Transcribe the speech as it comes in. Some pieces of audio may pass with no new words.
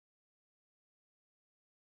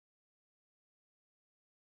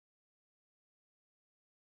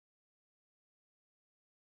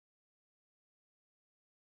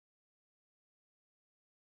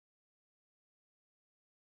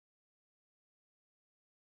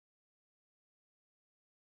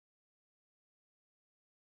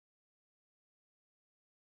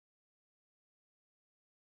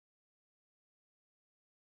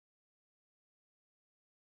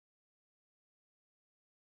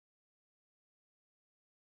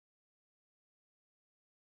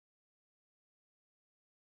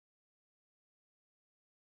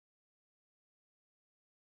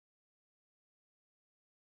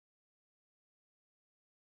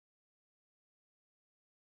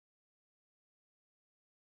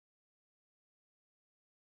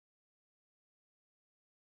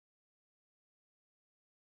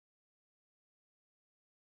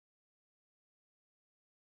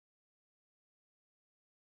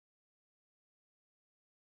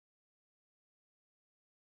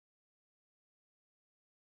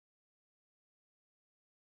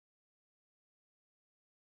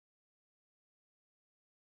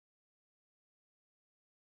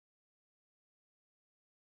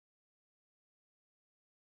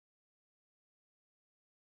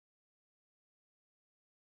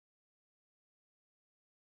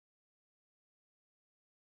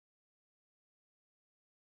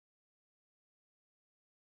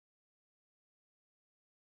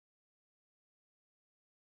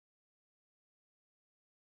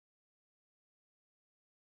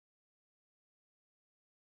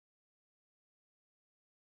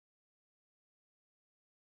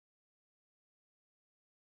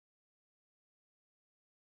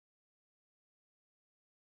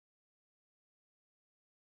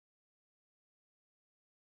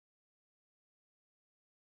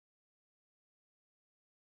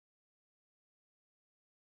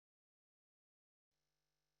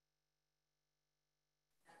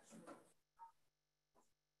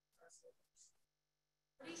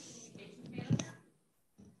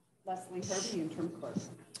Leslie Hervey, interim clerk.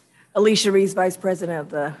 Alicia Reese, Vice President of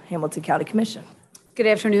the Hamilton County Commission. Good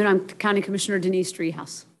afternoon. I'm County Commissioner Denise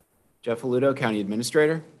Driehaus. Jeff Aludo, County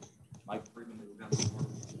Administrator. Mike Freeman,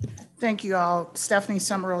 thank you all. Stephanie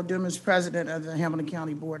Summerall Dumas, President of the Hamilton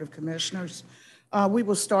County Board of Commissioners. We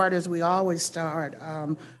will start as we always start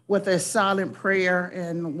with a silent prayer,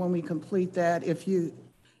 and when we complete that, if you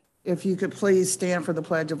could please stand for the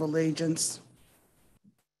Pledge of Allegiance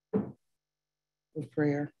with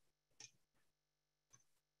prayer.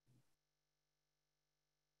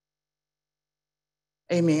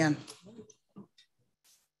 Amen.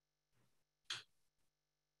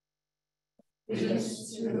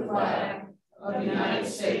 Allegiance to the flag of the United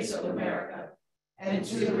States of America and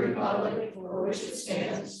to the republic for which it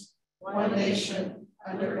stands, one nation,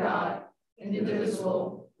 under God,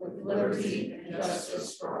 indivisible, with liberty and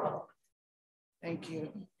justice for all. Thank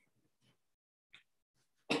you.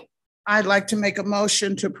 I'd like to make a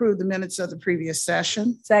motion to approve the minutes of the previous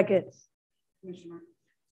session. Second.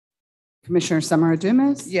 Commissioner Summerall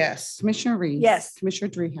Dumas? Yes. Commissioner Reese? Yes.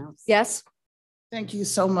 Commissioner Driehaus? Yes. Thank you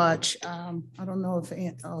so much. I don't know if,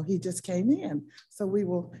 he just came in. So we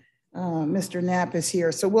will, Mr. Knapp is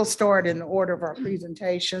here. So we'll start in the order of our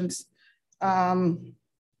presentations.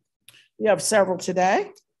 We have several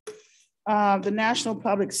today. The National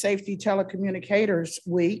Public Safety Telecommunicators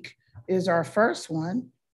Week is our first one.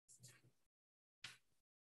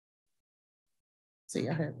 See,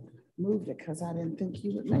 I had moved it because I didn't think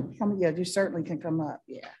you would maybe come. Yeah, you certainly can come up.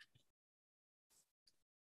 Yeah.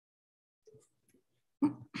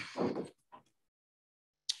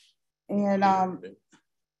 And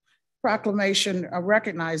proclamation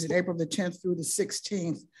recognizing April the 10th through the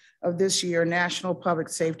 16th of this year, National Public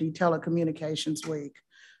Safety Telecommunications Week.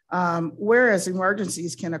 Whereas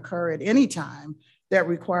emergencies can occur at any time that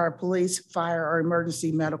require police, fire, or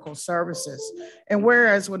emergency medical services. And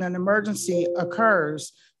whereas when an emergency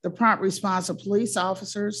occurs, the prompt response of police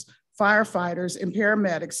officers, firefighters, and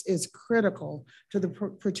paramedics is critical to the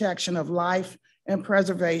protection of life and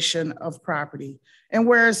preservation of property. And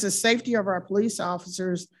whereas the safety of our police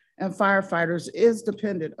officers and firefighters is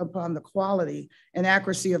dependent upon the quality and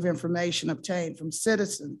accuracy of information obtained from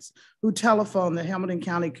citizens who telephone the Hamilton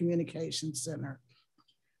County Communications Center.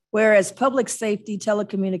 Whereas public safety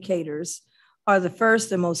telecommunicators are the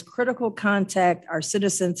first and most critical contact our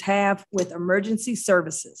citizens have with emergency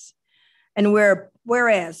services. And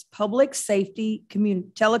whereas public safety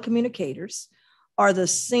telecommunicators are the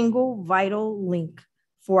single vital link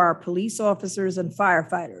for our police officers and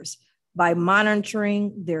firefighters by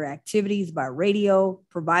monitoring their activities by radio,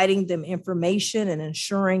 providing them information, and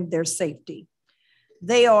ensuring their safety.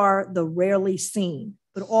 They are the rarely seen,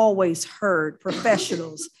 but always heard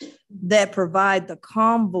professionals that provide the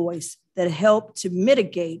calm voice that help to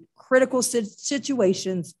mitigate critical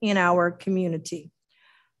situations in our community.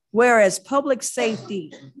 Whereas public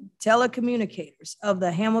safety telecommunicators of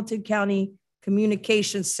the Hamilton County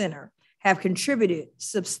Communications Center have contributed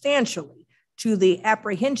substantially to the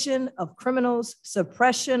apprehension of criminals,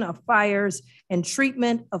 suppression of fires, and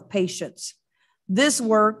treatment of patients. This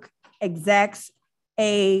work exacts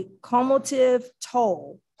a cumulative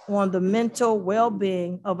toll on the mental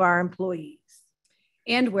well-being of our employees.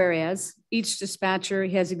 And whereas each dispatcher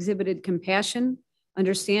has exhibited compassion,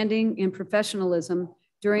 understanding, and professionalism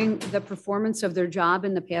during the performance of their job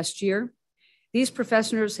in the past year, these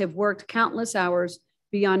professionals have worked countless hours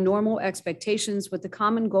beyond normal expectations with the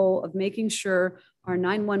common goal of making sure our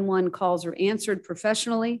 911 calls are answered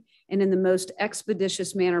professionally and in the most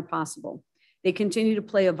expeditious manner possible. They continue to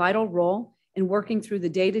play a vital role in working through the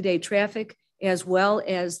day-to-day traffic as well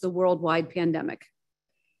as the worldwide pandemic.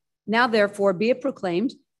 Now, therefore, be it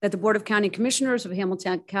proclaimed that the Board of County Commissioners of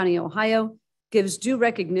Hamilton County, Ohio, gives due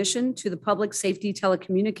recognition to the public safety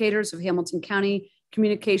telecommunicators of Hamilton County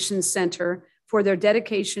Communications Center for their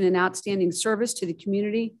dedication and outstanding service to the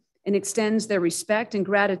community and extends their respect and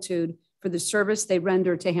gratitude for the service they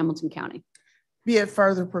render to Hamilton County. Be it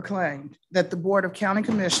further proclaimed that the Board of County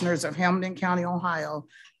Commissioners of Hamilton County, Ohio,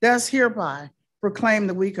 does hereby proclaim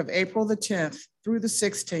the week of April the 10th through the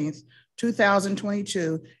 16th,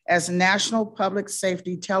 2022 as National Public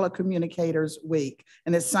Safety Telecommunicators Week,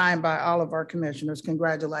 and it's signed by all of our commissioners.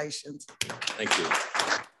 Congratulations. Thank you.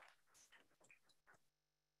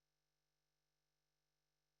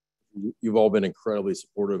 You've all been incredibly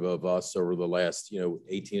supportive of us over the last,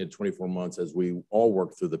 18 to 24 months as we all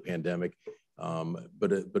work through the pandemic.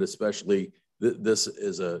 But especially this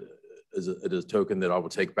is a token that I will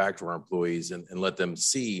take back to our employees and let them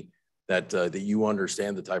see that you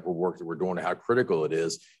understand the type of work that we're doing and how critical it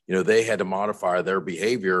is. They had to modify their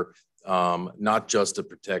behavior not just to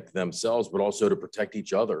protect themselves, but also to protect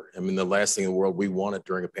each other. I mean, the last thing in the world we wanted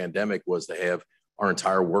during a pandemic was to have our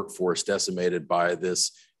entire workforce decimated by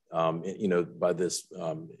this,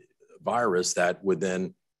 virus that would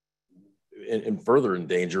then and further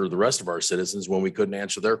endanger the rest of our citizens when we couldn't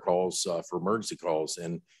answer their calls for emergency calls.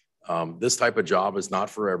 And this type of job is not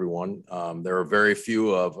for everyone. There are very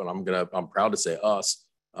few of, and I'm proud to say us,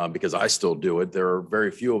 because I still do it. There are very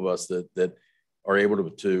few of us that are able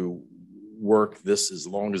to work this as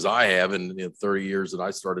long as I have in 30 years that I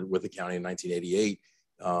started with the county in 1988.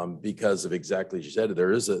 Because of exactly as you said,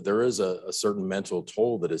 there is a certain mental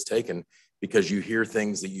toll that is taken because you hear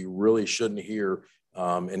things that you really shouldn't hear,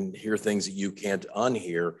 and hear things that you can't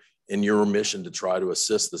unhear in your mission to try to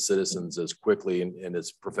assist the citizens as quickly and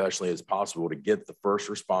as professionally as possible to get the first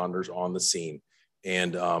responders on the scene.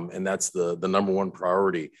 And that's the number one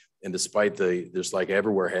priority. And despite just like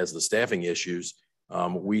everywhere has the staffing issues,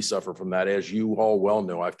 we suffer from that. As you all well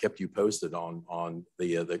know, I've kept you posted on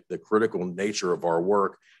the critical nature of our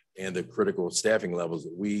work and the critical staffing levels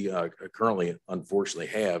that we currently unfortunately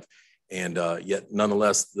have. And yet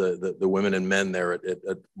nonetheless, the women and men there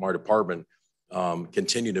at my department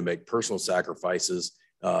continue to make personal sacrifices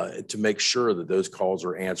to make sure that those calls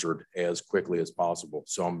are answered as quickly as possible.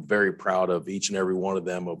 So I'm very proud of each and every one of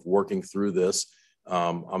them of working through this.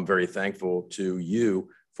 I'm very thankful to you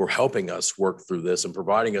for helping us work through this and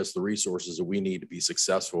providing us the resources that we need to be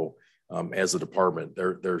successful as a department.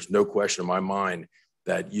 There's no question in my mind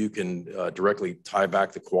that you can directly tie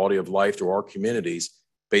back the quality of life to our communities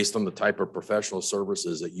based on the type of professional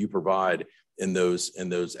services that you provide in those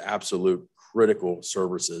absolute critical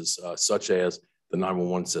services, such as the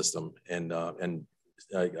 911 system. And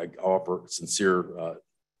I offer sincere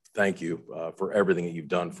thank you for everything that you've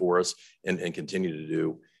done for us and continue to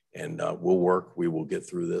do. And we will get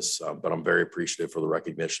through this, but I'm very appreciative for the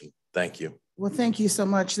recognition. Thank you. Well, thank you so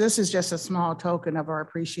much. This is just a small token of our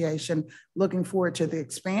appreciation. Looking forward to the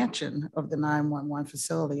expansion of the 911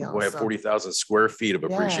 facility. We have 40,000 square feet of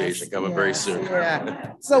appreciation coming very soon.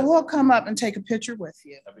 Yeah. So we'll come up and take a picture with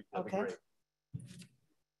you. That'd be Okay. great.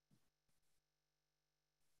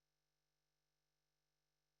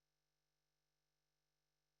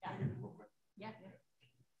 Yeah.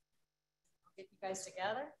 Get you guys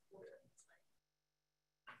together.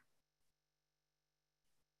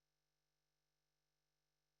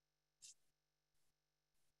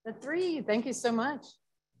 The three, thank you so much.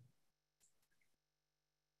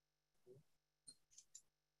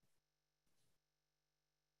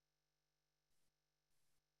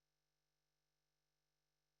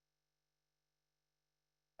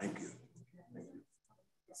 Thank you.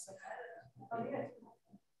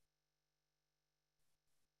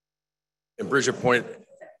 And Bridget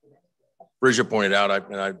pointed out,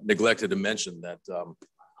 I neglected to mention that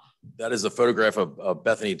that is a photograph of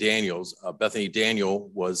Bethany Daniels. Bethany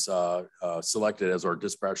Daniel was selected as our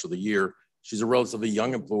dispatcher of the year. She's a relatively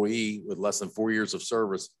young employee with less than 4 years of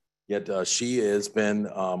service, yet she has been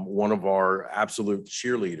one of our absolute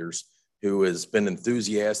cheerleaders who has been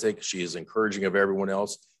enthusiastic. She is encouraging of everyone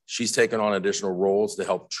else. She's taken on additional roles to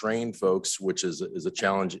help train folks, which is a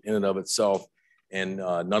challenge in and of itself. And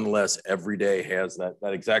nonetheless, every day has that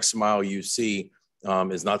exact smile you see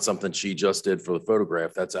is not something she just did for the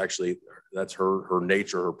photograph. That's her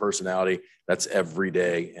nature, her personality. That's every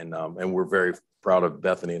day. And we're very proud of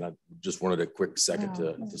Bethany. And I just wanted a quick second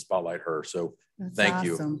to spotlight her. So thank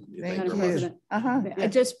you. Thank you.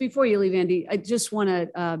 Just before you leave, Andy, I just want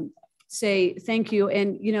to say thank you.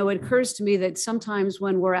 And, it occurs to me that sometimes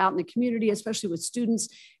when we're out in the community, especially with students,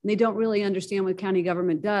 and they don't really understand what county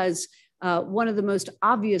government does, one of the most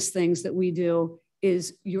obvious things that we do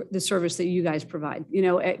is the service that you guys provide.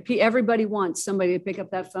 Everybody wants somebody to pick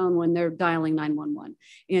up that phone when they're dialing 911.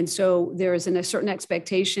 And so there is a certain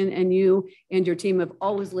expectation, and you and your team have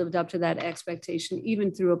always lived up to that expectation,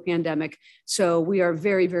 even through a pandemic. So we are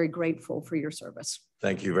very, very grateful for your service.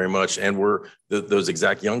 Thank you very much. And we're those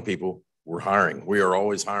exact young people we're hiring. We are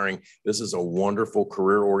always hiring. This is a wonderful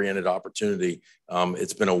career-oriented opportunity.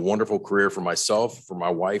 It's been a wonderful career for myself, for my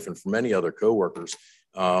wife, and for many other coworkers.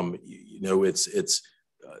 It's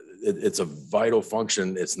a vital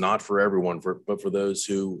function. It's not for everyone, but for those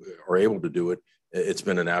who are able to do it, it's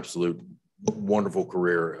been an absolute wonderful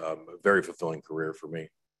career, a very fulfilling career for me.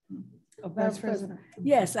 Vice President.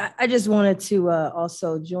 Yes, I just wanted to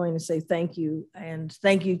also join and say thank you. And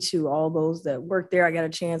thank you to all those that work there. I got a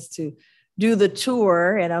chance to do the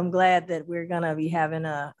tour, and I'm glad that we're going to be having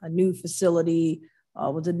a new facility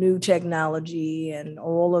with the new technology and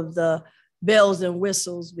all of the bells and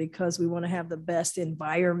whistles, because we want to have the best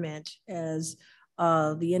environment as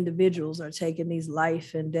the individuals are taking these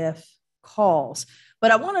life and death calls.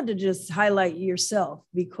 But I wanted to just highlight yourself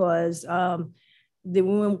because if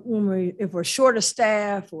we're short of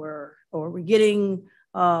staff or we're getting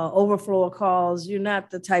overflow of calls, you're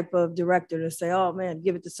not the type of director to say, oh man,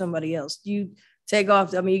 give it to somebody else. You take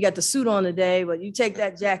off, I mean, you got the suit on today, but you take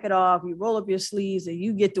that jacket off, you roll up your sleeves and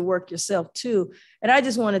you get to work yourself too. And I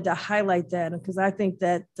just wanted to highlight that because I think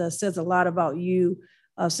that says a lot about you,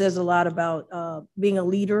 says a lot about being a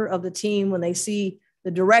leader of the team. When they see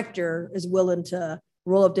the director is willing to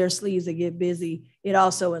roll up their sleeves and get busy, it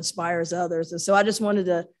also inspires others. And so I just wanted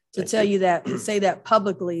to tell you that, to say that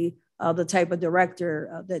publicly, the type of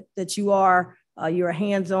director that you are. You're a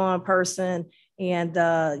hands-on person. And,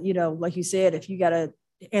 like you said, if you got to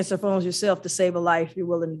answer phones yourself to save a life, you're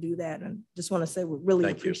willing to do that. And just want to say we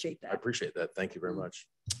really appreciate that. I appreciate that. Thank you very much.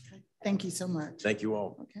 Okay. Thank you so much. Thank you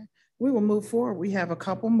all. Okay. We will move forward. We have a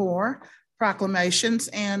couple more proclamations.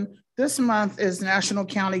 And this month is National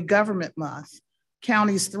County Government Month.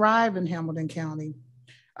 Counties thrive in Hamilton County.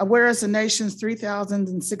 Whereas the nation's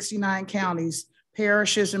 3,069 counties,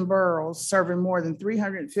 parishes, and boroughs serving more than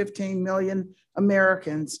 315 million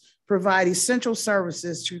Americans provide essential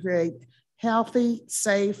services to create healthy,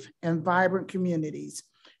 safe, and vibrant communities.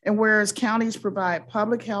 And whereas counties provide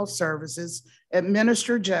public health services,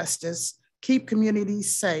 administer justice, keep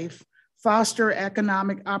communities safe, foster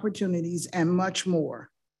economic opportunities, and much more.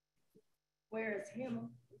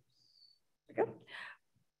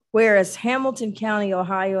 Whereas Hamilton County,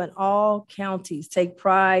 Ohio, and all counties take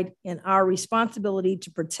pride in our responsibility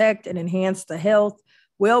to protect and enhance the health,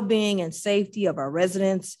 well-being, and safety of our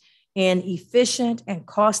residents in efficient and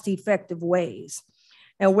cost-effective ways.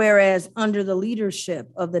 And whereas under the leadership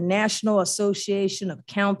of the National Association of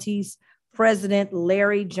Counties, President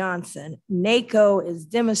Larry Johnson, NACO is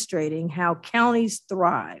demonstrating how counties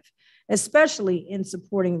thrive, especially in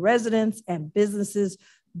supporting residents and businesses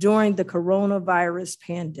during the coronavirus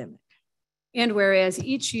pandemic. And whereas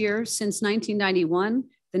each year since 1991,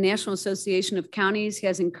 the National Association of Counties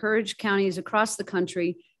has encouraged counties across the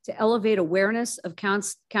country to elevate awareness of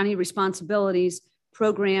county responsibilities,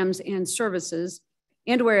 programs, and services.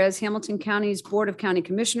 And whereas Hamilton County's Board of County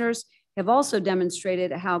Commissioners have also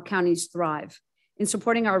demonstrated how counties thrive in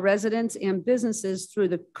supporting our residents and businesses through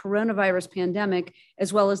the coronavirus pandemic,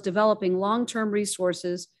 as well as developing long-term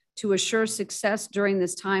resources to assure success during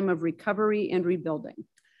this time of recovery and rebuilding.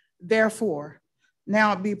 Therefore,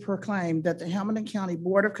 now it be proclaimed that the Hamilton County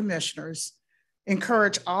Board of Commissioners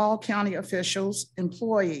encourage all county officials,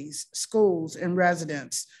 employees, schools, and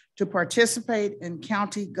residents to participate in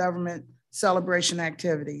county government celebration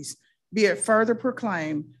activities. Be it further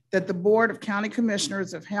proclaimed that the Board of County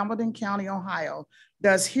Commissioners of Hamilton County, Ohio,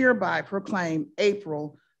 does hereby proclaim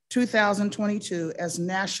April 2022 as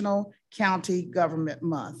National County Government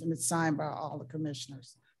Month, and it's signed by all the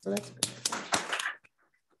commissioners. So that's good.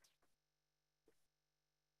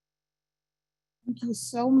 Thank you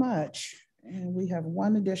so much. And we have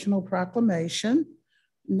one additional proclamation,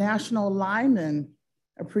 National Lineman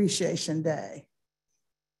Appreciation Day.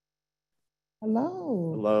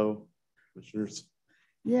 Hello. Hello, commissioners.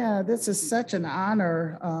 Yeah, this is such an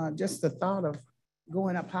honor. Just the thought of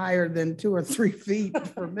going up higher than 2 or 3 feet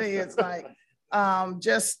for me, it's like,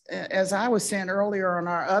 just as I was saying earlier on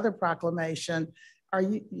our other proclamation, are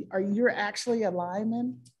you actually a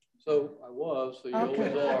lineman? So I was, so you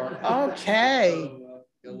Okay. always are. Okay. So,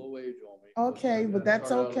 got a little age on me. Okay, but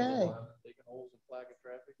that's okay. Taking holes and flagging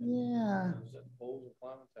traffic. Yeah. Setting poles and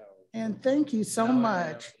climbing towers. And thank you so Now I have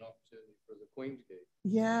much. an opportunity for the Queen's Gate.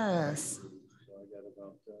 Yes. So I got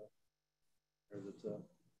about,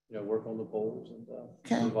 work on the poles and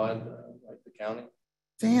Okay. provide like the county.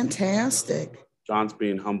 Fantastic. John's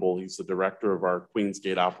being humble. He's the director of our Queens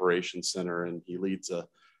Gate Operations Center, and he leads a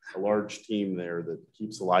large team there that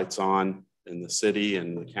keeps the lights on in the city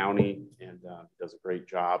and the county, and does a great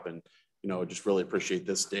job. And, I just really appreciate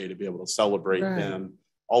this day to be able to celebrate them,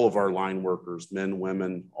 all of our line workers, men,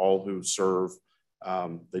 women, all who serve.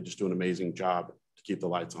 They just do an amazing job to keep the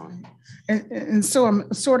lights on. And so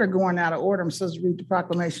I'm sort of going out of order. I'm supposed to read the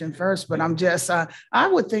proclamation first, but I'm just, I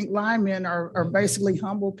would think linemen are basically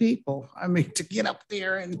humble people. I mean, to get up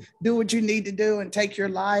there and do what you need to do and take your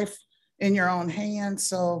life in your own hands.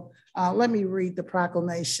 So let me read the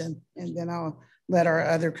proclamation and then I'll let our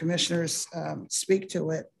other commissioners speak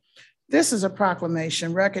to it. This is a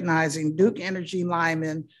proclamation recognizing Duke Energy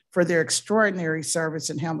linemen for their extraordinary service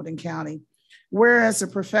in Hamilton County. Whereas the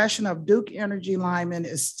profession of Duke Energy linemen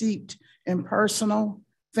is steeped in personal,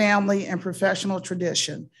 family, and professional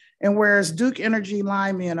tradition. And whereas Duke Energy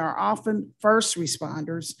linemen are often first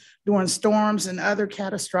responders during storms and other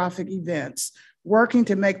catastrophic events, working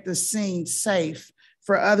to make the scene safe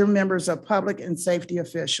for other members of public and safety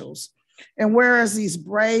officials. And whereas these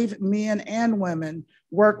brave men and women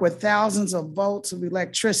work with thousands of volts of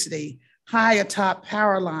electricity high atop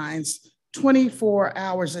power lines 24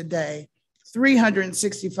 hours a day,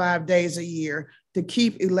 365 days a year to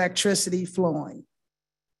keep electricity flowing.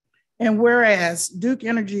 And whereas Duke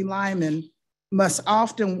Energy linemen must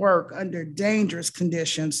often work under dangerous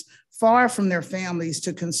conditions far from their families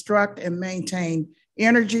to construct and maintain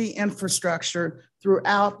energy infrastructure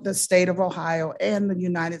throughout the state of Ohio and the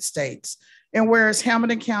United States. And whereas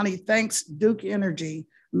Hamilton County thanks Duke Energy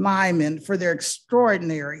linemen for their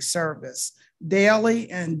extraordinary service daily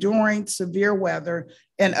and during severe weather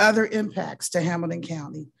and other impacts to Hamilton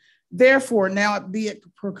County. Therefore, now it be it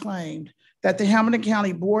proclaimed that the Hamilton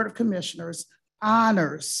County Board of Commissioners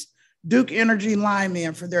honors Duke Energy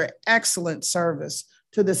linemen for their excellent service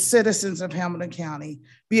to the citizens of Hamilton County.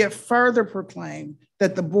 Be it further proclaimed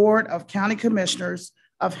that the Board of County Commissioners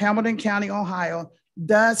of Hamilton County, Ohio,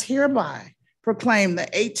 does hereby proclaim the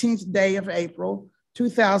 18th day of April,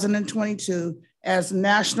 2022 as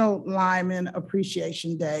National Lineman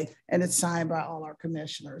Appreciation Day, and it's signed by all our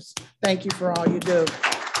commissioners. Thank you for all you do.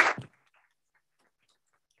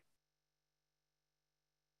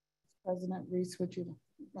 President Reese, would you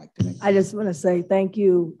like to make? I just want to say thank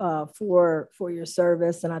you for your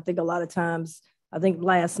service. And I think a lot of times, I think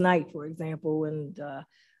last night, for example, when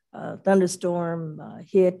thunderstorm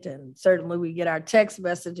hit, and certainly we get our text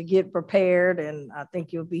message to get prepared. And I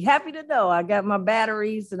think you'll be happy to know I got my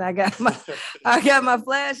batteries and I got my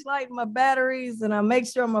flashlight and my batteries, and I make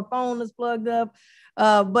sure my phone is plugged up.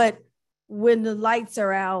 But when the lights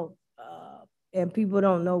are out and people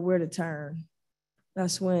don't know where to turn,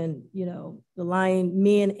 that's when, you know, the line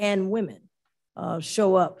men and women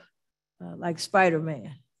show up like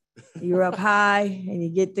Spider-Man. You're up high and you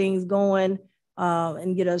get things going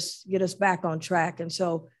and get us back on track. And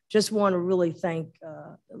so just want to really thank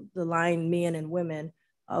the line men and women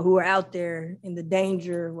who are out there in the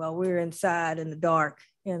danger while we're inside in the dark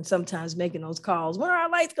and sometimes making those calls. When are our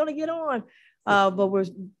lights going to get on?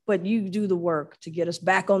 But you do the work to get us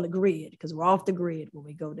back on the grid, because we're off the grid when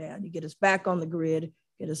we go down. You get us back on the grid,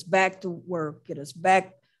 get us back to work, get us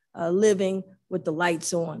back living with the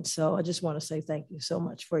lights on. So I just want to say thank you so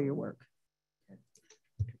much for your work.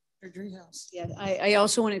 Yeah, I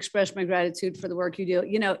also want to express my gratitude for the work you do.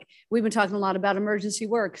 You know, we've been talking a lot about emergency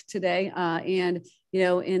work today, and you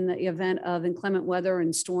know, in the event of inclement weather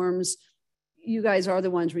and storms, you guys are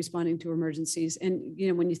the ones responding to emergencies. And you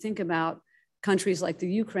know, when you think about countries like the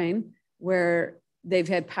Ukraine, where they've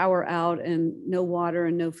had power out and no water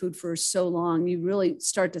and no food for so long, you really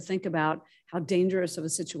start to think about how dangerous of a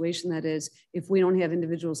situation that is if we don't have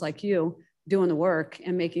individuals like you doing the work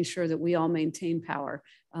and making sure that we all maintain power,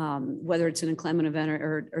 whether it's an inclement event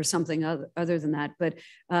or something other than that. But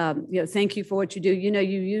you know, thank you for what you do. You know,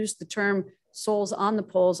 you use the term souls on the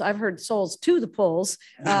polls. I've heard souls to the polls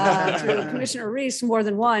through Commissioner Reese more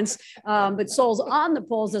than once, but souls on the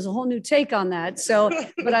polls, there's a whole new take on that. So,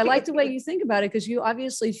 but I like the way you think about it, because you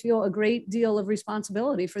obviously feel a great deal of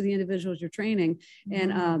responsibility for the individuals you're training.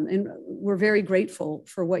 And we're very grateful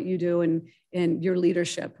for what you do and your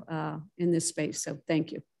leadership in this space. So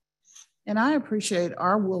thank you. And I appreciate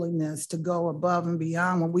our willingness to go above and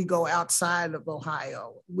beyond when we go outside of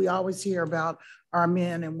Ohio. We always hear about our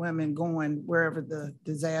men and women going wherever the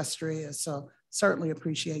disaster is. So certainly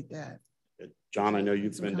appreciate that. John, I know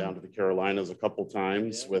you've been down to the Carolinas a couple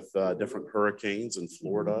times with different hurricanes in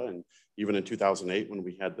Florida, and even in 2008 when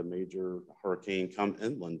we had the major hurricane come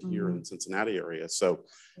inland here in the Cincinnati area. So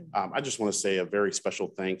I just want to say a very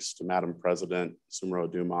special thanks to Madam President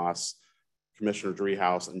Sumro Dumas, Commissioner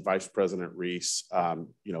Driehaus, and Vice President Reese,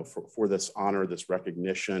 you know, for this honor, this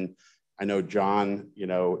recognition. I know John, you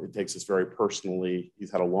know, it takes this very personally.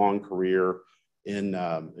 He's had a long career in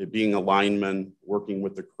being a lineman, working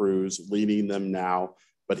with the crews, leading them now.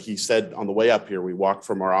 But he said on the way up here, we walked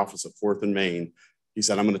from our office at 4th and Main. He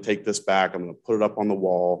said, I'm going to take this back. I'm going to put it up on the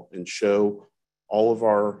wall and show all of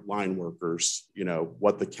our line workers, you know,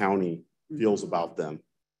 what the county feels about them.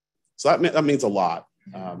 So that means a lot.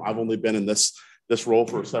 I've only been in this role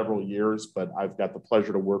for several years, but I've got the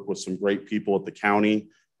pleasure to work with some great people at the county.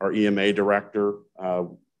 Our EMA director,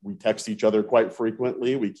 we text each other quite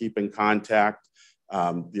frequently. We keep in contact.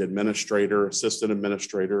 The administrator, assistant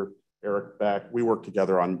administrator, Eric Beck, we work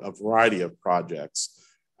together on a variety of projects,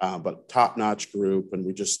 but top-notch group. And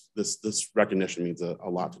we just, this recognition means a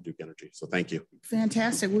lot to Duke Energy. So thank you.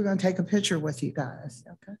 Fantastic. We're going to take a picture with you guys.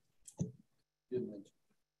 Okay.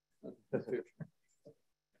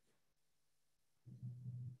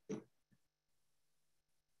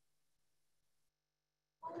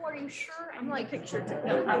 are you sure? I'm like, Picture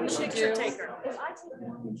taker. no, we should Picture do. taker. If I take,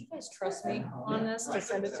 would you guys trust me on this to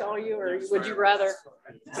send it to all you, or would you rather?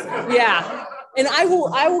 Yeah, and I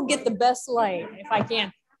will get the best light if I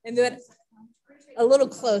can, and do it a little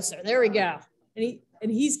closer. There we go.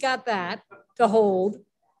 And he's got that to hold.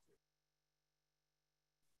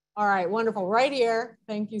 All right, wonderful. Right here.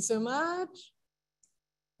 Thank you so much.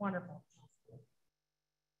 Wonderful.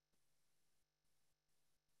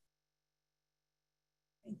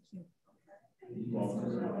 Thank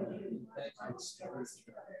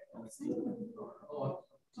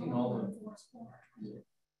you.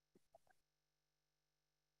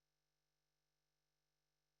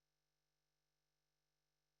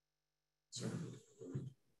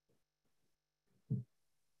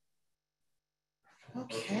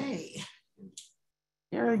 Okay.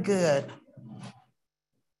 Very good.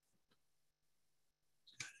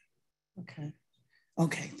 Okay.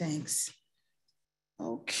 Okay, thanks.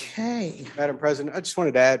 Okay. Madam President, I just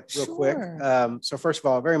wanted to add real quick. Sure. So first of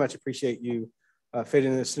all, I very much appreciate you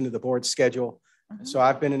fitting this into the board's schedule. So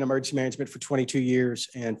I've been in emergency management for 22 years,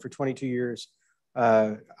 and for 22 years,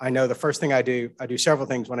 I know the first thing I do several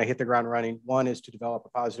things when I hit the ground running. One is to develop a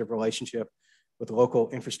positive relationship with local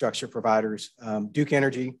infrastructure providers. Duke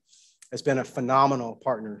Energy has been a phenomenal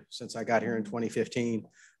partner since I got here in 2015.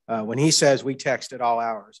 When he says we text at all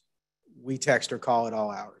hours, we text or call at all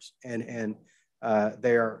hours. And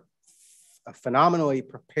they are phenomenally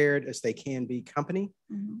prepared as they can be company,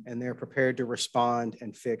 and they're prepared to respond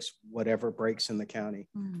and fix whatever breaks in the county.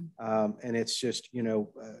 And it's just, I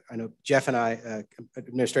know Jeff and I,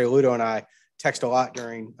 Administrator Ludo and I text a lot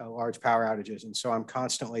during large power outages. And so I'm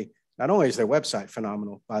constantly, not only is their website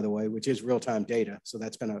phenomenal, by the way, which is real-time data. So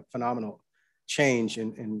that's been a phenomenal change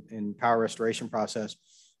in power restoration process,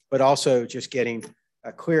 but also just getting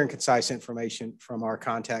clear and concise information from our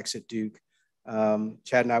contacts at Duke.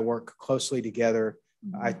 Chad and I work closely together.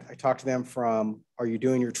 I talk to them from, are you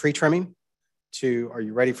doing your tree trimming, to, are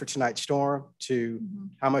you ready for tonight's storm, to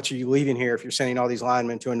how much are you leaving here if you're sending all these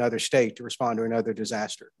linemen to another state to respond to another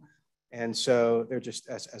disaster. And so they're just,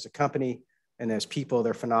 as a company and as people,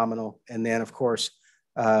 they're phenomenal. And then of course,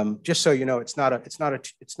 just so you know, it's not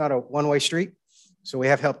a one-way street. So we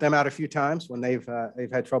have helped them out a few times when they've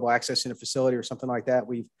had trouble accessing a facility or something like that.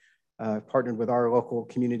 We've partnered with our local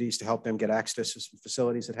communities to help them get access to some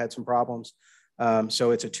facilities that had some problems.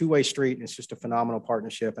 So it's a two-way street, and it's just a phenomenal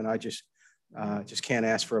partnership. And I just can't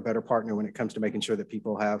ask for a better partner when it comes to making sure that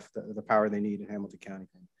people have the power they need in Hamilton County.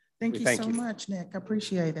 Thank you so much, Nick. I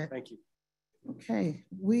appreciate it. Thank you. Okay,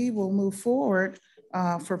 we will move forward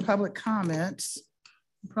for public comments.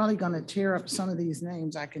 I'm probably going to tear up some of these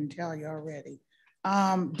names, I can tell you already.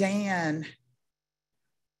 Dan.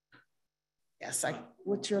 Yes,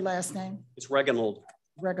 what's your last name? It's Reganold.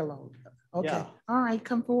 Regalold. Okay. Yeah. All right,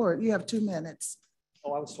 come forward. You have 2 minutes.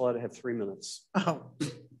 Oh, I was told I'd have 3 minutes. Oh.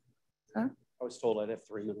 Huh? I was told I'd have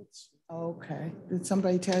 3 minutes. Okay. Did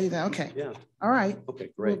somebody tell you that? Okay. Yeah. All right. Okay,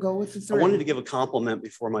 great. We'll go with the 3. I wanted to give a compliment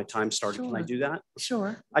before my time started. Sure. Can I do that?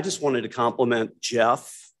 Sure. I just wanted to compliment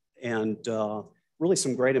Jeff and really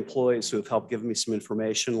some great employees who have helped give me some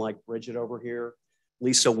information, like Bridget over here,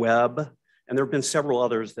 Lisa Webb, and there have been several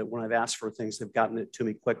others that when I've asked for things, they've gotten it to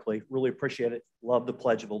me quickly. Really appreciate it. Love the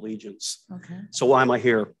Pledge of Allegiance. Okay. So why am I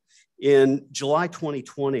here? In July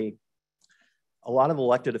 2020, a lot of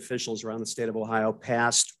elected officials around the state of Ohio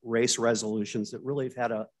passed race resolutions that really have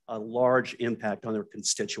had a large impact on their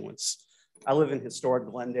constituents. I live in historic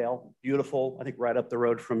Glendale, beautiful, I think right up the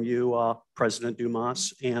road from you, President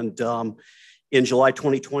Dumas. And in July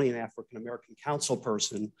 2020, an African-American council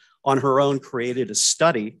person on her own created a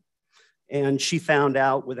study, and she found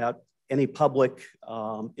out without any public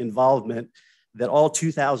involvement that all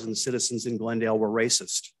 2,000 citizens in Glendale were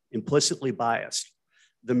racist, implicitly biased.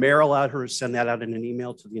 The mayor allowed her to send that out in an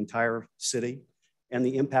email to the entire city, and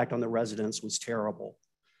the impact on the residents was terrible.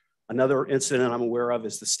 Another incident I'm aware of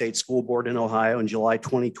is the state school board in Ohio. In July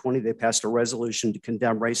 2020, they passed a resolution to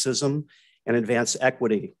condemn racism and advance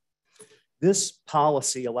equity. This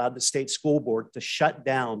policy allowed the state school board to shut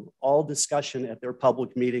down all discussion at their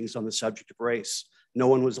public meetings on the subject of race. No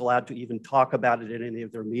one was allowed to even talk about it at any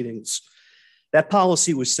of their meetings. That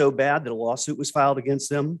policy was so bad that a lawsuit was filed against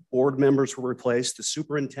them. Board members were replaced. The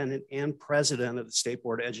superintendent and president of the State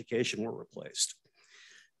Board of Education were replaced.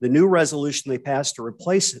 The new resolution they passed to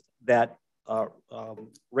replace that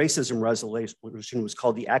racism resolution was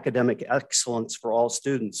called the Academic Excellence for All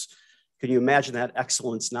Students. Can you imagine that?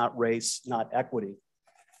 Excellence, not race, not equity.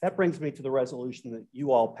 That brings me to the resolution that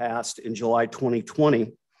you all passed in July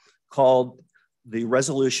 2020 called the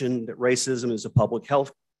resolution that racism is a public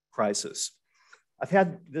health crisis. I've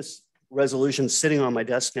had this resolution sitting on my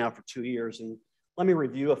desk now for 2 years. And let me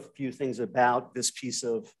review a few things about this piece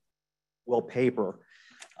of, well, paper.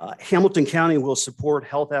 Hamilton County will support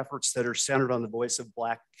health efforts that are centered on the voice of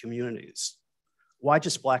Black communities. Why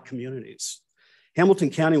just Black communities? Hamilton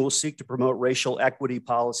County will seek to promote racial equity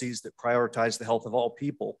policies that prioritize the health of all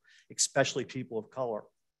people, especially people of color.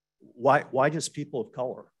 Why just people of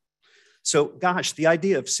color? So gosh, the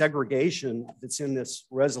idea of segregation that's in this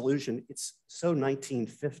resolution, it's so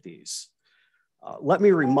 1950s. Let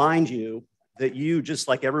me remind you that you, just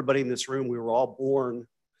like everybody in this room, we were all born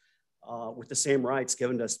with the same rights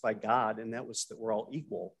given to us by God, and that was that we're all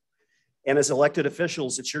equal. And as elected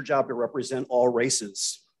officials, it's your job to represent all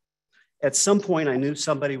races. At some point, I knew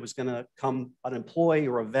somebody was going to come, an employee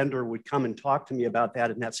or a vendor would come and talk to me about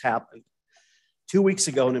that, and that's happened. 2 weeks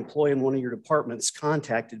ago, an employee in one of your departments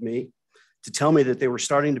contacted me to tell me that they were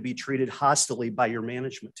starting to be treated hostilely by your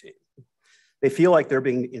management team. They feel like they're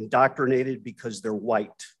being indoctrinated because they're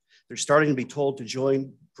white. They're starting to be told to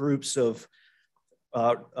join groups of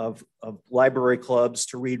library clubs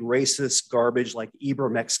to read racist garbage like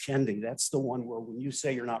Ibram X. Kendi. That's the one where when you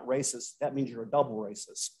say you're not racist, that means you're a double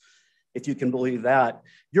racist, if you can believe that.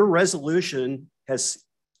 Your resolution has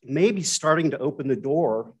maybe starting to open the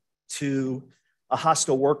door to a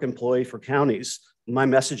hostile work employee for counties. My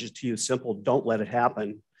message is to you simple: don't let it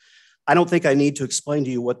happen. I don't think I need to explain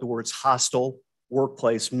to you what the words hostile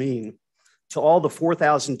workplace mean. To all the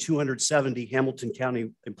 4,270 Hamilton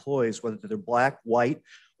County employees, whether they're Black, white,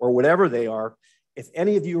 or whatever they are, if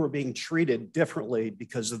any of you are being treated differently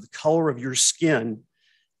because of the color of your skin,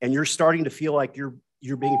 and you're starting to feel like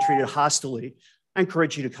you're being treated hostilely, I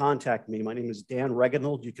encourage you to contact me. My name is Dan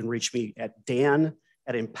Reginald. You can reach me at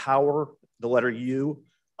dan@empower, the letter U,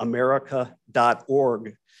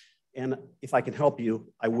 America.org. And if I can help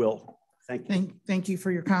you, I will. Thank you. Thank you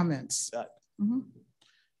for your comments.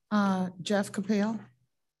 Jeff Capel.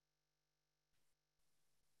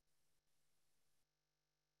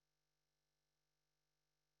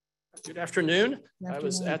 Good afternoon. I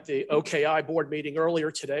was at the OKI board meeting earlier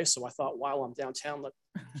today, so I thought while I'm downtown, let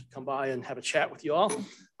me come by and have a chat with you all.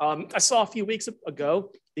 I saw a few weeks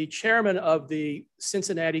ago, the chairman of the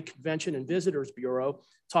Cincinnati Convention and Visitors Bureau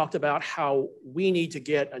talked about how we need to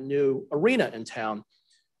get a new arena in town.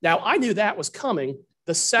 Now, I knew that was coming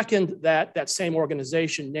the second that that same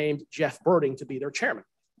organization named Jeff Birding to be their chairman.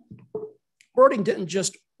 Birding didn't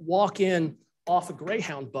just walk in off a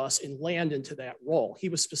Greyhound bus and land into that role. He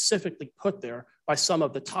was specifically put there by some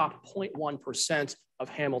of the top 0.1% of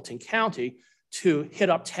Hamilton County to hit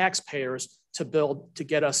up taxpayers to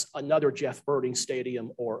get us another Jeff Birding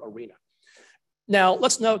stadium or arena. Now,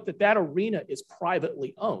 let's note that that arena is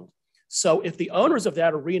privately owned. So if the owners of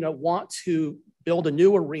that arena want to build a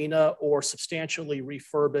new arena or substantially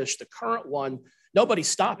refurbish the current one, nobody's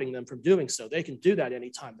stopping them from doing so. They can do that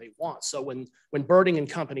anytime they want. So when Birding and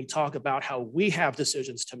company talk about how we have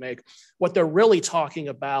decisions to make, what they're really talking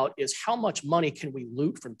about is how much money can we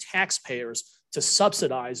loot from taxpayers to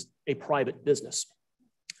subsidize a private business.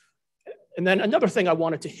 And then another thing I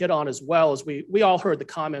wanted to hit on as well is we all heard the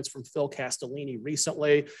comments from Phil Castellini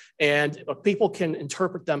recently, and people can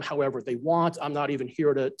interpret them however they want. I'm not even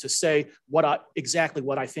here to say exactly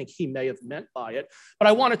what I think he may have meant by it. But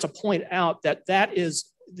I wanted to point out that that is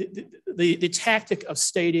the tactic of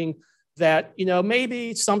stating that, you know,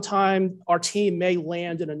 maybe sometime our team may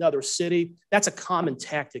land in another city. That's a common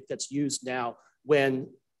tactic that's used now when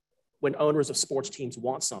owners of sports teams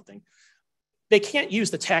want something. They can't use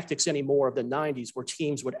the tactics anymore of the 90s where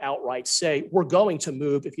teams would outright say, we're going to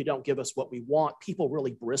move if you don't give us what we want. People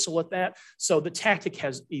really bristle at that. So the tactic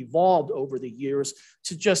has evolved over the years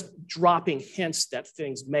to just dropping hints that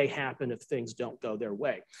things may happen if things don't go their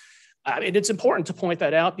way. And it's important to point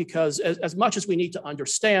that out because as much as we need to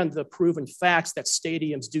understand the proven facts that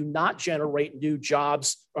stadiums do not generate new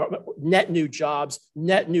jobs, net new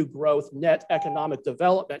growth, net economic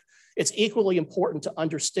development, it's equally important to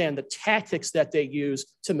understand the tactics that they use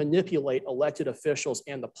to manipulate elected officials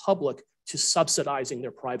and the public to subsidizing their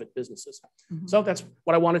private businesses. Mm-hmm. So that's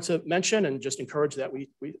what I wanted to mention and just encourage that we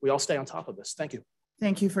all stay on top of this. Thank you.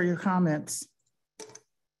 Thank you for your comments.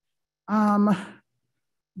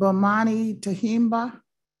 Bomani Tahimba,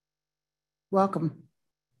 welcome.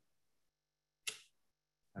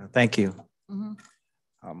 Thank you.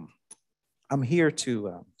 Mm-hmm. I'm here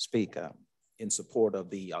to speak in support of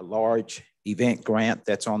the large event grant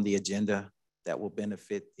that's on the agenda that will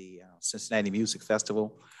benefit the Cincinnati Music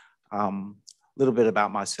Festival. A little bit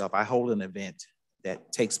about myself. I hold an event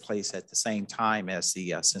that takes place at the same time as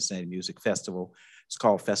the Cincinnati Music Festival. It's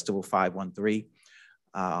called Festival 513.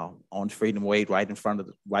 on Freedom Way, right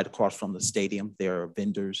across from the stadium. There are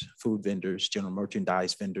vendors, food vendors, general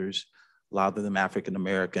merchandise vendors, a lot of them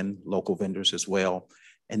African-American, local vendors as well.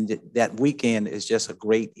 And that weekend is just a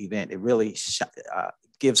great event. It really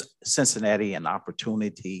gives Cincinnati an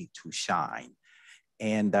opportunity to shine.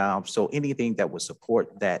 And so anything that would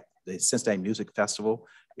support that, the Cincinnati Music Festival,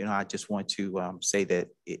 I just want to say that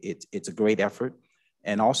it's a great effort.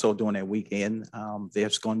 And also during that weekend,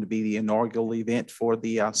 there's going to be the inaugural event for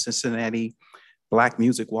the Cincinnati Black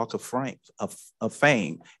Music Walk of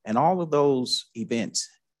Fame. And all of those events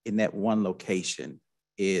in that one location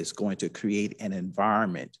is going to create an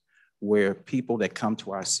environment where people that come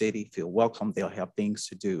to our city feel welcome, they'll have things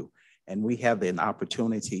to do. And we have an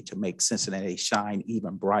opportunity to make Cincinnati shine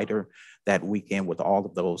even brighter that weekend with all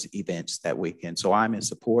of those events that weekend. So I'm in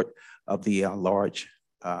support of the large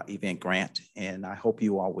event grant, and I hope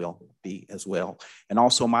you all will be as well. And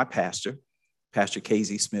also my pastor, Pastor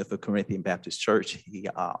Casey Smith of Corinthian Baptist Church, he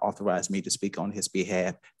authorized me to speak on his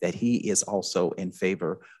behalf that he is also in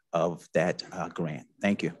favor of that grant.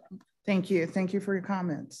 Thank you. Thank you. Thank you for your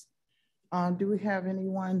comments. Do we have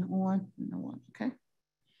anyone on? No one. Okay.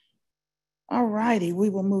 All righty. We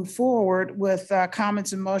will move forward with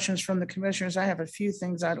comments and motions from the commissioners. I have a few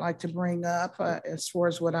things I'd like to bring up as far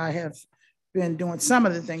as what I have been doing. Some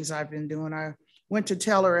of the things I've been doing. I went to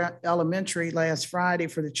Teller Elementary last Friday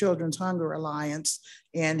for the Children's Hunger Alliance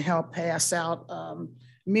and helped pass out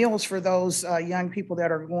meals for those young people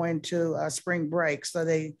that are going to spring break, so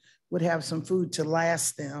they would have some food to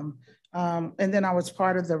last them. And then I was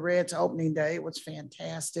part of the Reds opening day. It was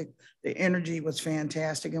fantastic. The energy was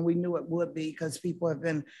fantastic, and we knew it would be because people have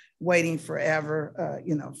been waiting forever,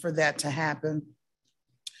 for that to happen.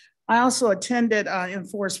 I also attended in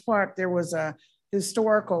Forest Park. There was a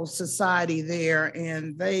historical society there,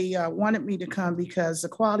 and they wanted me to come because the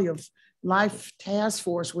Quality of Life Task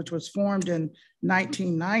Force, which was formed in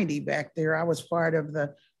 1990 back there, I was part of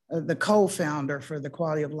the co-founder for the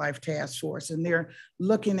Quality of Life Task Force, and they're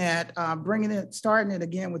looking at starting it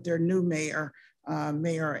again with their new mayor,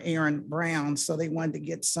 Mayor Aaron Brown. So they wanted to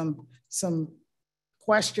get some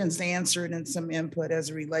questions answered and some input as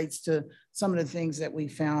it relates to some of the things that we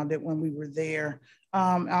found it when we were there.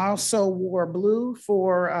 I also wore blue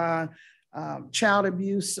for Child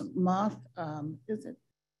Abuse Month. Is it?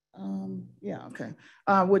 Yeah, okay.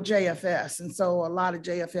 With JFS. And so a lot of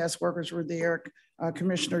JFS workers were there.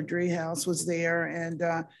 Commissioner Driehaus was there,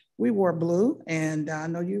 and we wore blue. And I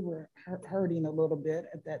know you were hurting a little bit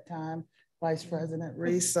at that time, Vice President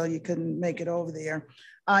Reese, so you couldn't make it over there.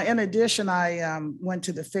 In addition, I went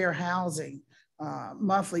to the Fair Housing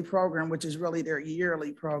monthly program, which is really their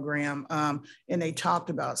yearly program. And they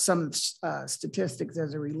talked about some statistics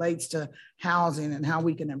as it relates to housing and how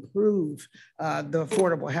we can improve the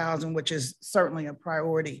affordable housing, which is certainly a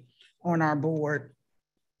priority on our board.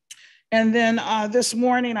 And then this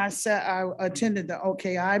morning I attended the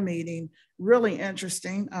OKI meeting, really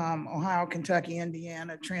interesting, Ohio, Kentucky,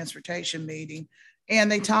 Indiana transportation meeting.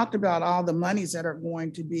 And they talked about all the monies that are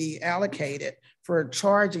going to be allocated for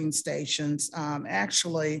charging stations.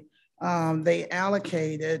 Actually, they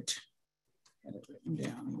allocated,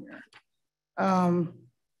 down here.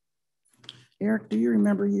 Eric, do you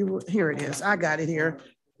remember here it is, I got it here.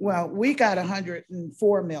 Well, we got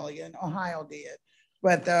 104 million, Ohio did,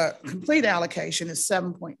 but the complete allocation is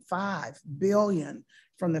 7.5 billion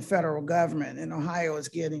from the federal government, and Ohio is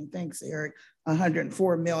getting, thanks Eric,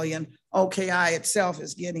 104 million. OKI itself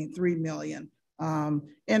is getting 3 million.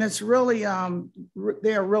 And it's really,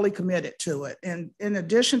 they're really committed to it. And in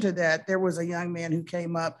addition to that, there was a young man who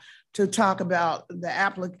came up to talk about the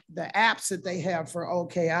apps that they have for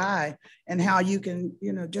OKI and how you can,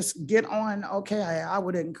 just get on OKI. I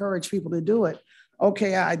would encourage people to do it,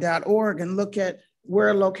 oki.org, and look at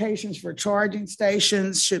where locations for charging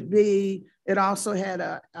stations should be. It also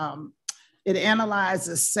had it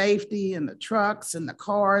analyzes safety in the trucks and the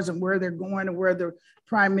cars and where they're going and where the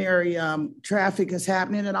primary traffic is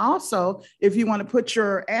happening. And also, if you want to put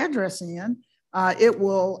your address in, it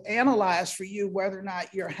will analyze for you whether or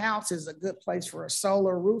not your house is a good place for a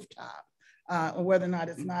solar rooftop, or whether or not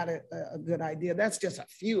it's not a good idea. That's just a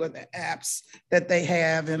few of the apps that they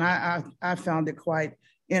have, and I found it quite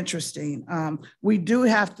interesting. We do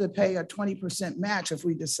have to pay a 20% match if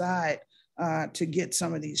we decide to get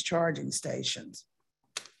some of these charging stations.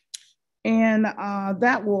 And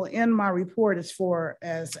that will end my report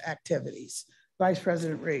as activities. Vice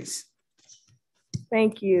President Reese.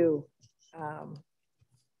 Thank you.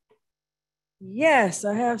 Yes,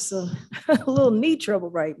 I have a little knee trouble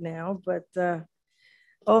right now, but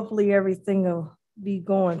hopefully everything will be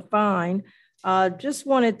going fine. Just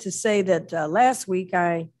wanted to say that last week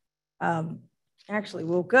I actually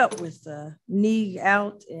woke up with knee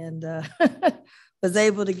out and was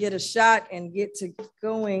able to get a shot and get to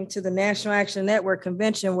going to the National Action Network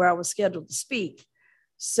convention where I was scheduled to speak.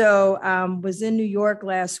 So was in New York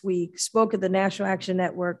last week, spoke at the National Action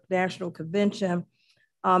Network National Convention,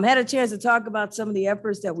 had a chance to talk about some of the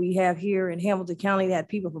efforts that we have here in Hamilton County that had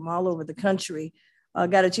people from all over the country.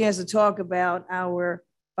 Got a chance to talk about our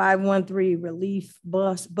 513 relief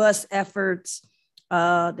bus efforts,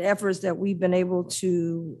 the efforts that we've been able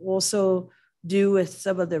to also do with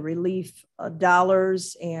some of the relief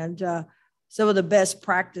dollars and some of the best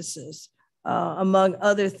practices, among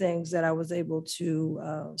other things that I was able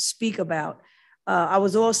to speak about. I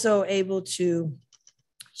was also able to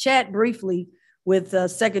chat briefly with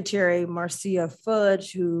Secretary Marcia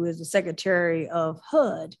Fudge, who is the Secretary of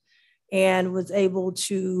HUD, and was able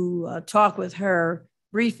to talk with her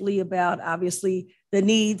briefly about obviously the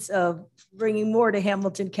needs of bringing more to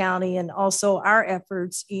Hamilton County and also our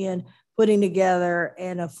efforts in putting together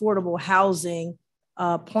an affordable housing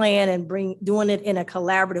plan and doing it in a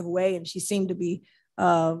collaborative way. And she seemed to be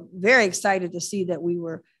very excited to see that we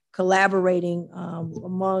were collaborating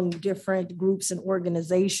among different groups and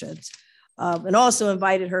organizations, and also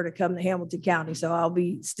invited her to come to Hamilton County. So I'll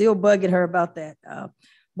be still bugging her about that.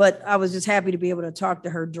 But I was just happy to be able to talk to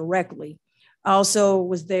her directly. I also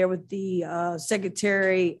was there with the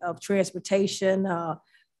Secretary of Transportation,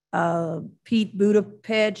 Pete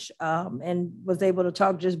Buttigieg, and was able to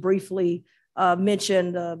talk just briefly,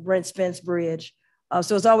 mention the Brent Spence Bridge.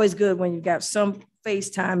 So it's always good when you've got some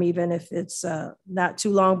FaceTime, even if it's not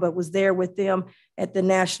too long, but was there with them at the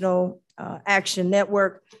National Action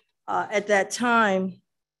Network. At that time,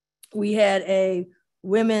 we had a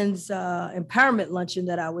women's empowerment luncheon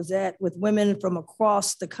that I was at with women from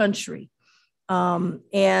across the country.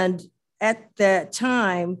 And at that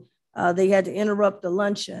time, they had to interrupt the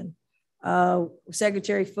luncheon.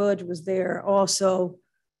 Secretary Fudge was there also,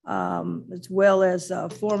 as well as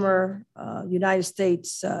former United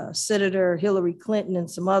States Senator Hillary Clinton and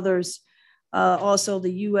some others. Also,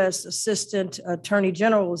 the U.S. Assistant Attorney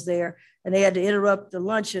General was there, and they had to interrupt the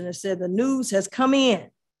luncheon and said, the news has come in.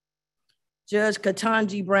 Judge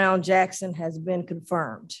Ketanji Brown Jackson has been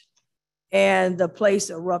confirmed. And the place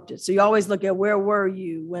erupted. So you always look at where were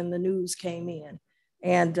you when the news came in?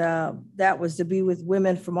 And that was to be with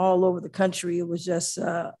women from all over the country. It was just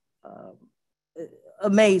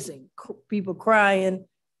amazing. People crying,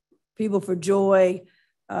 people for joy.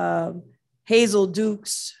 Hazel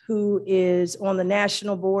Dukes, who is on the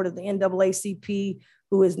national board of the NAACP,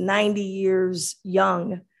 who is 90 years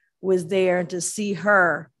young, was there. And to see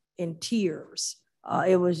her in tears,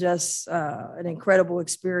 it was just an incredible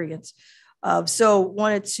experience. So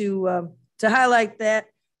wanted to highlight that.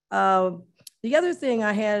 The other thing,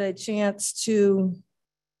 I had a chance to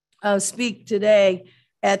speak today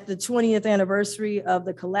at the 20th anniversary of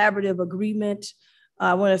the collaborative agreement.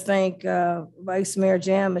 I want to thank Vice Mayor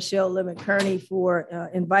Jan Michelle Lemon-Kearney for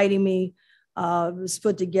inviting me. It was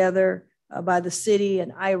put together by the city,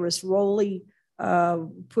 and Iris Rowley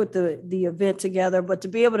put the event together. But to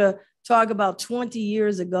be able to talk about 20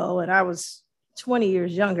 years ago, and I was 20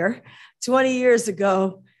 years younger, 20 years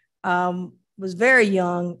ago, was very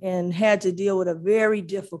young and had to deal with a very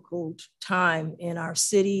difficult time in our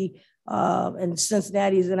city, and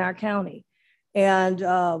Cincinnati's in our county.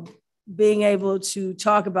 And being able to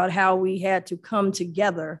talk about how we had to come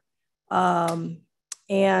together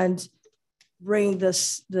and bring the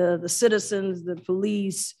citizens, the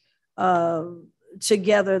police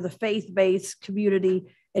together, the faith-based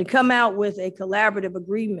community, and come out with a collaborative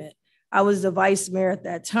agreement. I was the vice mayor at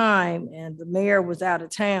that time, and the mayor was out of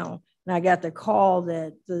town. And I got the call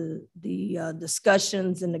that the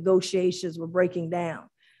discussions and negotiations were breaking down.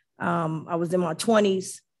 I was in my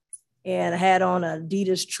 20s and I had on an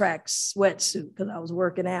Adidas track sweatsuit because I was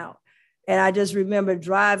working out. And I just remember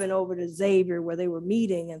driving over to Xavier where they were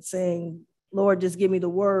meeting and saying, Lord, just give me the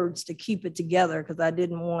words to keep it together because I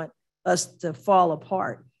didn't want us to fall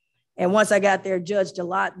apart. And once I got there, Judge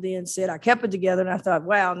DeLotte then said, I kept it together. And I thought,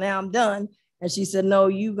 wow, now I'm done. And she said, no,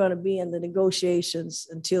 you're going to be in the negotiations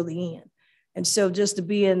until the end. And so just to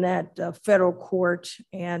be in that federal court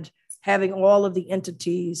and having all of the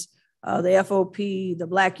entities, the FOP, the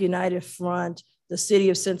Black United Front, the city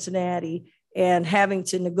of Cincinnati, and having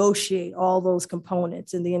to negotiate all those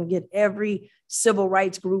components and then get every civil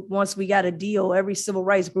rights group. Once we got a deal, every civil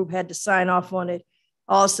rights group had to sign off on it.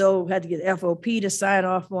 Also had to get FOP to sign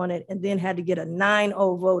off on it, and then had to get a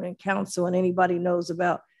 9-0 vote in council. And anybody knows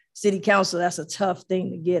about city council, that's a tough thing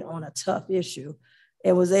to get on a tough issue.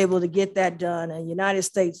 And was able to get that done. And United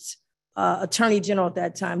States Attorney General at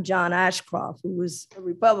that time, John Ashcroft, who was a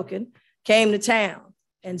Republican, came to town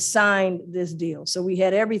and signed this deal. So we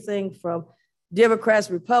had everything from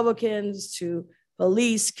Democrats, Republicans, to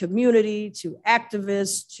police, community, to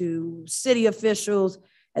activists, to city officials.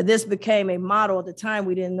 And this became a model. At the time,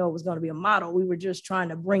 we didn't know it was going to be a model. We were just trying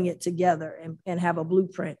to bring it together and have a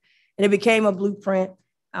blueprint. And it became a blueprint.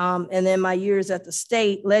 And then my years at the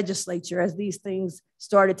state legislature, as these things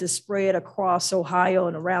started to spread across Ohio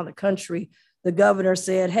and around the country, the governor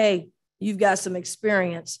said, hey, you've got some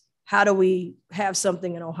experience. How do we have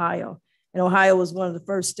something in Ohio? And Ohio was one of the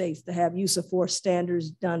first states to have use of force standards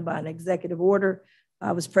done by an executive order.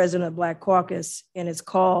 I was president of Black Caucus, and it's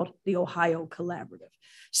called the Ohio Collaborative.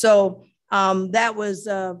 So that was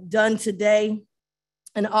done today,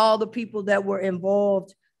 and all the people that were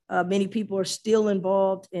involved, many people are still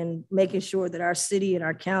involved in making sure that our city and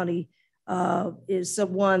our county is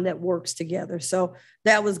one that works together. So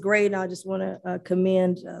that was great. And I just want to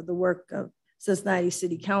commend the work of Cincinnati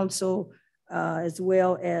City Council, as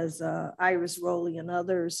well as Iris Rowley and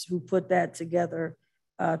others who put that together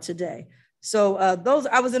today. So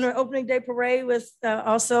I was in an opening day parade with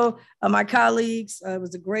also my colleagues. It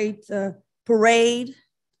was a great parade.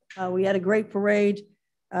 We had a great parade.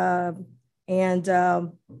 And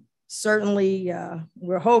certainly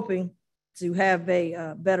we're hoping to have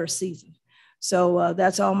a better season. So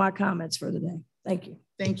that's all my comments for the day. Thank you.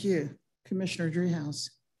 Thank you. Commissioner Driehaus.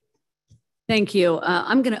 Thank you.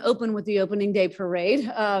 I'm going to open with the opening day parade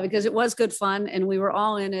because it was good fun and we were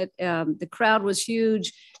all in it. The crowd was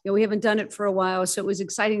huge. We haven't done it for a while, so it was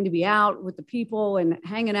exciting to be out with the people and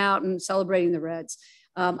hanging out and celebrating the Reds.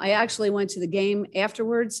 I actually went to the game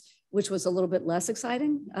afterwards, which was a little bit less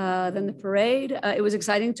exciting than the parade. It was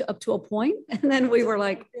exciting up to a point, and then we were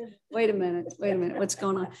like, wait a minute, what's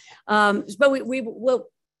going on? But we will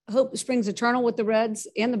hope springs eternal with the Reds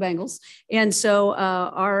and the Bengals. And so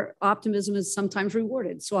our optimism is sometimes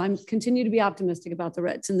rewarded. So I'm continue to be optimistic about the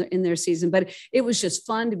Reds in their season, but it was just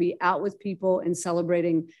fun to be out with people and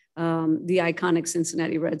celebrating the iconic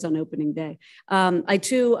Cincinnati Reds on opening day. I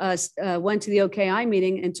too went to the OKI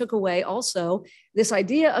meeting and took away also this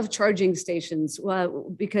idea of charging stations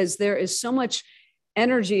because there is so much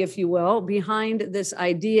energy, if you will, behind this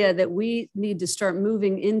idea that we need to start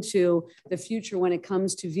moving into the future when it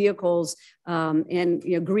comes to vehicles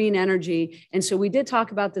and green energy. And so we did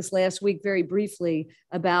talk about this last week very briefly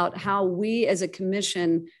about how we as a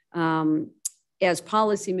commission, as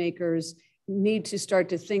policymakers, need to start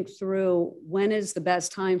to think through when is the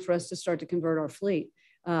best time for us to start to convert our fleet.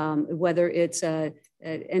 Whether it's an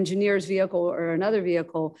engineer's vehicle or another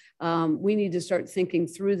vehicle, we need to start thinking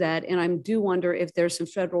through that. And I do wonder if there's some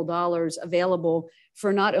federal dollars available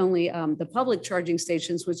for not only the public charging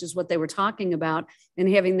stations, which is what they were talking about, and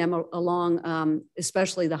having them along,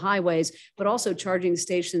 especially the highways, but also charging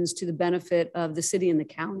stations to the benefit of the city and the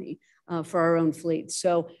county for our own fleet.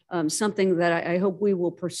 So something that I hope we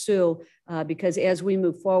will pursue because as we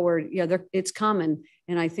move forward, it's common.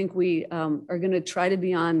 And I think we are going to try to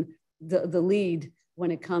be on the lead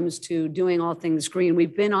when it comes to doing all things green.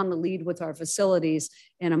 We've been on the lead with our facilities,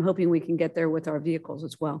 and I'm hoping we can get there with our vehicles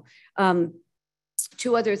as well.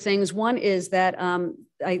 Two other things. One is that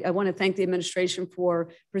I want to thank the administration for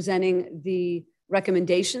presenting the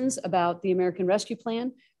recommendations about the American Rescue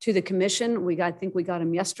Plan to the commission. I think we got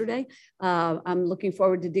them yesterday. I'm looking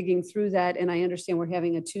forward to digging through that. And I understand we're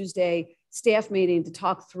having a Tuesday staff meeting to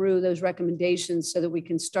talk through those recommendations so that we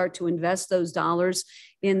can start to invest those dollars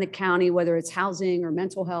in the county, whether it's housing or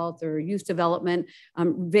mental health or youth development.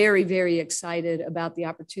 I'm very, very excited about the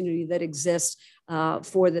opportunity that exists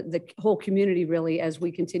for the whole community, really, as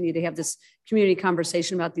we continue to have this community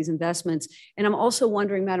conversation about these investments. And I'm also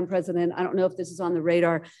wondering, Madam President, I don't know if this is on the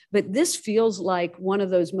radar, but this feels like one of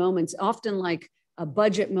those moments, often like a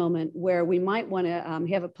budget moment, where we might want to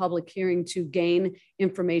have a public hearing to gain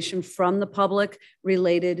information from the public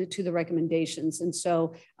related to the recommendations. And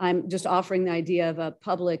so I'm just offering the idea of a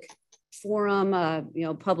public forum,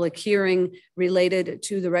 public hearing related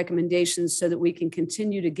to the recommendations so that we can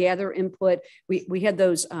continue to gather input. We had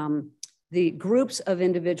those, the groups of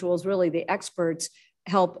individuals, really the experts,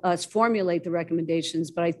 help us formulate the recommendations,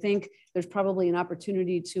 but I think there's probably an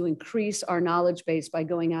opportunity to increase our knowledge base by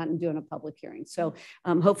going out and doing a public hearing. So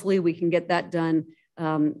hopefully we can get that done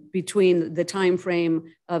between the time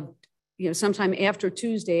frame of sometime after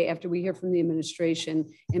Tuesday, after we hear from the administration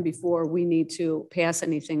and before we need to pass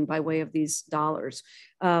anything by way of these dollars.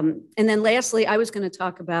 And then lastly, I was going to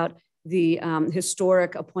talk about the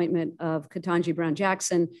historic appointment of Ketanji Brown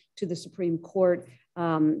Jackson to the Supreme Court.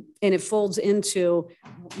 And it folds into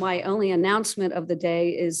my only announcement of the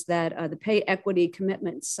day is that the pay equity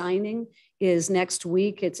commitment signing is next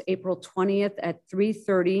week. It's April 20th at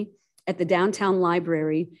 3:30 at the downtown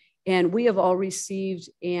library. And we have all received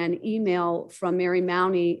an email from Mary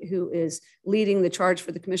Mowney, who is leading the charge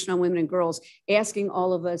for the Commission on Women and Girls, asking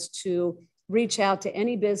all of us to reach out to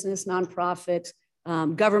any business, nonprofit,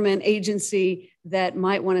 government agency that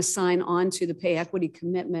might want to sign on to the pay equity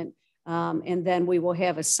commitment. And then we will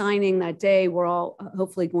have a signing that day. We're all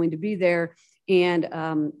hopefully going to be there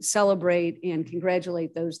and celebrate and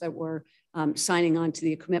congratulate those that were signing on to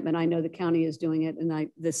the commitment. I know the county is doing it, and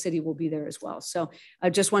the city will be there as well. So I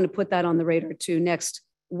just want to put that on the radar too. Next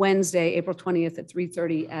Wednesday, April 20th at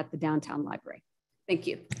 3:30 at the downtown library. Thank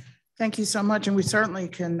you. Thank you so much. And we certainly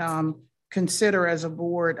can consider as a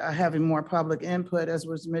board having more public input. As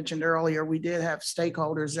was mentioned earlier, we did have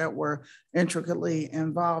stakeholders that were intricately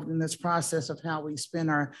involved in this process of how we spend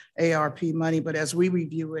our ARP money. But as we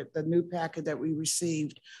review it, the new packet that we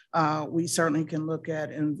received, we certainly can look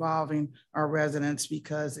at involving our residents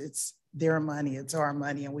because it's their money, it's our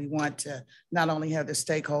money, and we want to not only have the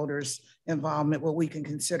stakeholders' involvement, but we can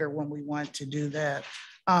consider when we want to do that.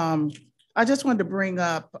 I just wanted to bring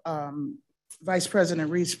up, Vice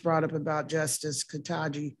President Reese brought up about Justice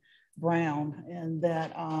Ketanji Brown, and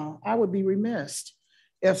that I would be remiss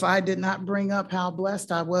if I did not bring up how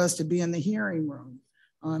blessed I was to be in the hearing room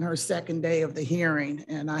on her second day of the hearing.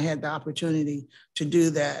 And I had the opportunity to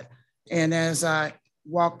do that. And as I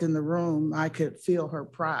walked in the room, I could feel her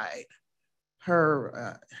pride,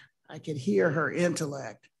 I could hear her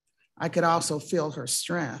intellect. I could also feel her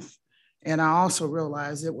strength. And I also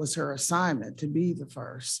realized it was her assignment to be the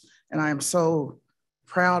first. And I am so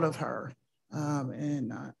proud of her.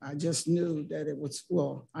 And I just knew that it was,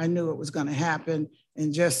 well, I knew it was going to happen.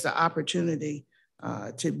 And just the opportunity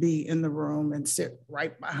to be in the room and sit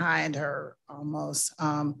right behind her almost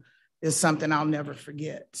is something I'll never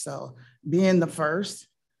forget. So being the first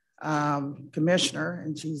commissioner,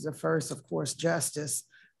 and she's the first, of course, justice,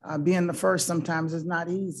 being the first sometimes is not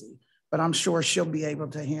easy, but I'm sure she'll be able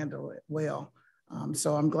to handle it well.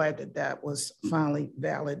 So I'm glad that that was finally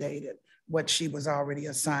validated, what she was already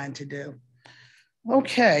assigned to do.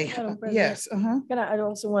 Okay, yes. I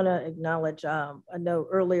also want to acknowledge, I know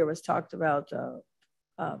earlier was talked about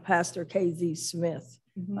Pastor KZ Smith.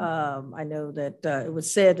 I know that it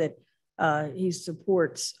was said that he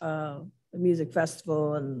supports the music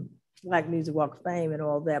festival and Black Music Walk of Fame and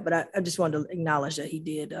all that, but I just wanted to acknowledge that he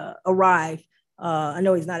did arrive. I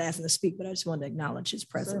know he's not asking to speak, but I just wanted to acknowledge his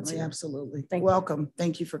presence. Certainly, here. absolutely. Welcome.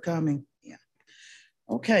 Thank you for coming. Yeah.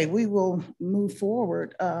 Okay, we will move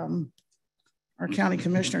forward. Our County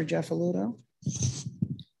Commissioner, Jeff Aludo.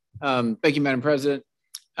 Thank you, Madam President.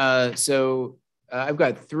 I've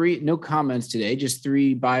got no comments today, just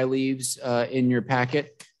 3 by leaves in your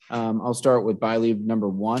packet. I'll start with by leave number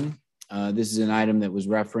 1. This is an item that was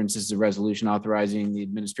referenced. This is a resolution authorizing the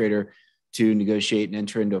administrator to negotiate and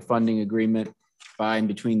enter into a funding agreement by and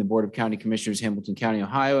between the Board of County Commissioners, Hamilton County,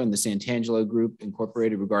 Ohio, and the Santangelo Group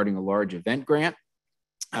Incorporated regarding a large event grant.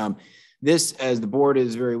 This, as the board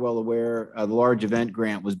is very well aware, the large event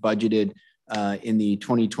grant was budgeted in the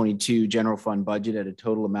 2022 general fund budget at a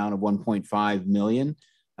total amount of $1.5 million.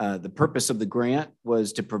 The purpose of the grant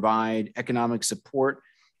was to provide economic support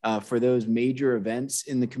for those major events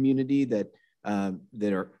in the community that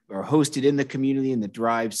are hosted in the community and that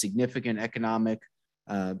drive significant economic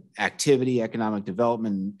activity, economic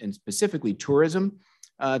development, and specifically tourism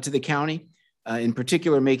to the county. In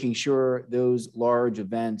particular, making sure those large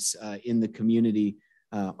events in the community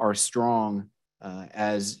are strong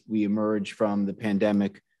as we emerge from the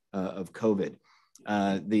pandemic of COVID.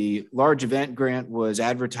 The large event grant was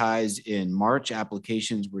advertised in March.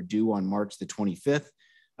 Applications were due on March the 25th.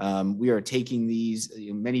 We are taking these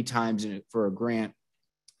many times for a grant.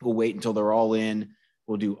 We'll wait until they're all in.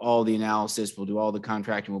 We'll do all the analysis. We'll do all the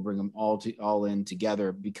contracting. We'll bring them all in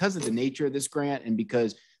together. Because of the nature of this grant and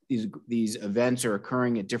because these events are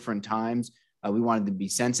occurring at different times, we wanted to be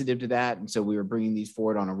sensitive to that. And so we were bringing these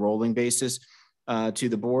forward on a rolling basis to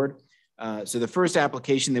the board. So the first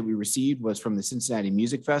application that we received was from the Cincinnati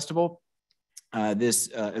Music Festival. This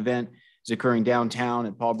event is occurring downtown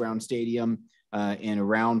at Paul Brown Stadium and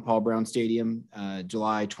around Paul Brown Stadium,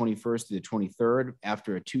 July 21st to the 23rd,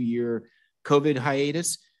 after a 2-year COVID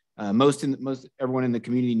hiatus. Most everyone in the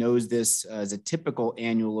community knows this as a typical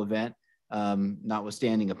annual event,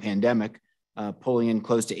 notwithstanding a pandemic, pulling in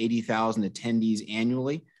close to 80,000 attendees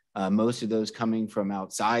annually, most of those coming from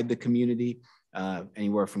outside the community,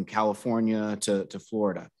 anywhere from California to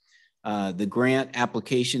Florida. The grant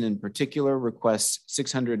application in particular requests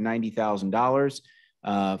 $690,000,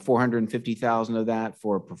 $450,000 of that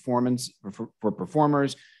for performers,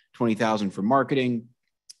 $20,000 for marketing,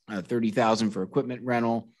 $30,000 for equipment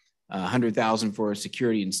rental, $100,000 for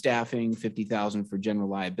security and staffing, $50,000 for general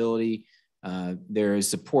liability. There is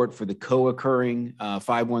support for the co-occurring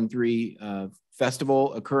 513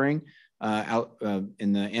 festival occurring out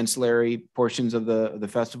in the ancillary portions of the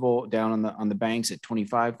festival down on the banks at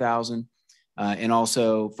 $25,000, and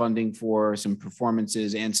also funding for some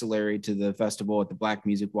performances ancillary to the festival at the Black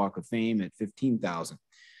Music Walk of Fame at $15,000.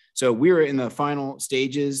 So we're in the final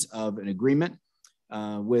stages of an agreement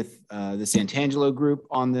with the Santangelo Group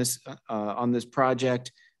on this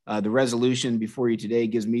project. The resolution before you today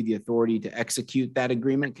gives me the authority to execute that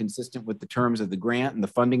agreement consistent with the terms of the grant and the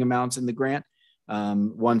funding amounts in the grant.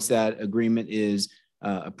 Once that agreement is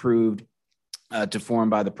approved to form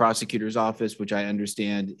by the prosecutor's office, which I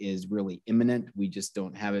understand is really imminent. We just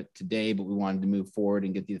don't have it today, but we wanted to move forward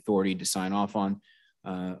and get the authority to sign off on,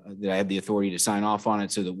 that I have the authority to sign off on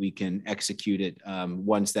it so that we can execute it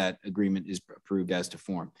once that agreement is approved as to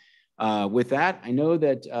form. With that, I know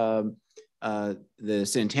that the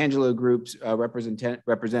Santangelo Group's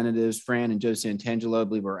representatives, Fran and Joe Santangelo, I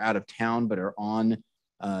believe are out of town, but are on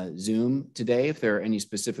Zoom today. If there are any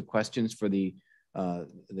specific questions for the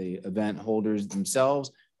event holders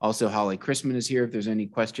themselves. Also, Holly Chrisman is here. If there's any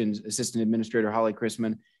questions, Assistant Administrator Holly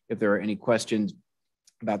Chrisman, if there are any questions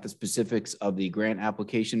about the specifics of the grant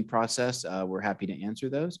application process, we're happy to answer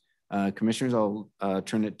those. Commissioners, I'll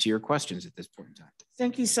turn it to your questions at this point in time.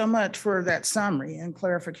 Thank you so much for that summary and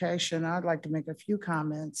clarification. I'd like to make a few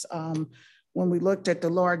comments. When we looked at the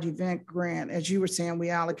large event grant, as you were saying, we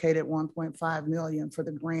allocated $1.5 million for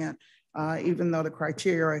the grant, even though the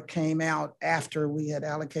criteria came out after we had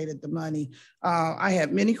allocated the money. I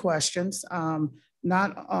had many questions, not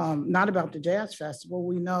about the Jazz Festival.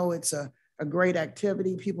 We know it's a great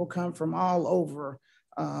activity. People come from all over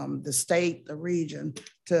the state, the region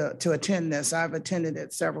to attend this. I've attended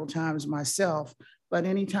it several times myself. But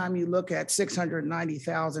anytime you look at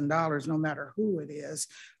 $690,000, no matter who it is,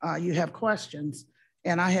 you have questions.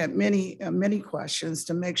 And I had many questions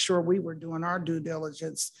to make sure we were doing our due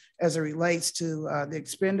diligence as it relates to the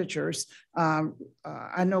expenditures.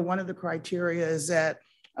 I know one of the criteria is that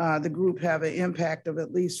the group have an impact of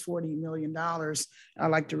at least $40 million. I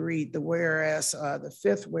like to read the whereas, the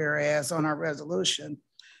fifth whereas on our resolution.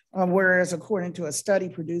 Whereas according to a study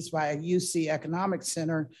produced by a UC Economic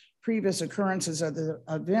Center, previous occurrences of the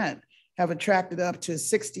event have attracted up to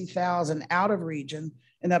 60,000 out of region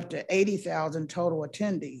and up to 80,000 total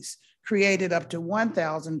attendees, created up to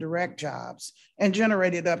 1,000 direct jobs, and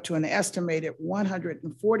generated up to an estimated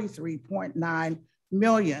 143.9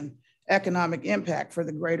 million economic impact for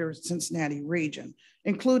the greater Cincinnati region,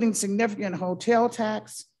 including significant hotel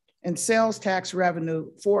tax and sales tax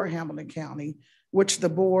revenue for Hamilton County, which the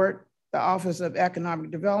board, the Office of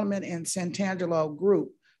Economic Development, and Santangelo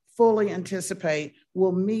Group fully anticipate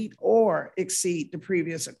will meet or exceed the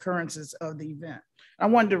previous occurrences of the event. I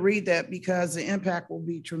wanted to read that because the impact will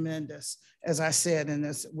be tremendous, as I said in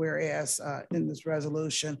this whereas in this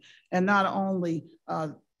resolution. And not only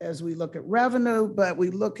as we look at revenue, but we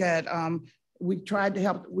look at, we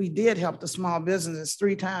did help the small businesses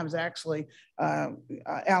 3 times actually,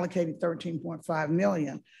 allocated $13.5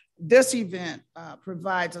 million. This event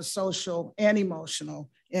provides a social and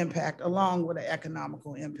emotional impact along with an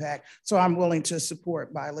economical impact. So I'm willing to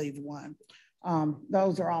support by leave 1.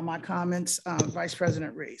 Those are all my comments. Vice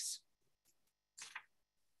President Reese.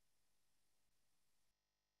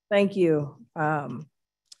 Thank you. I've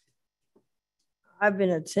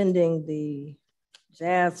been attending the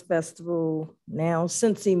Jazz Festival, now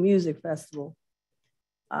Cincy Music Festival,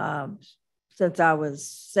 since I was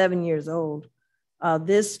 7 years old.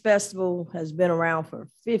 This festival has been around for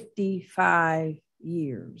 55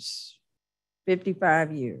 years,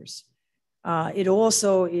 55 years. It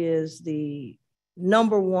also is the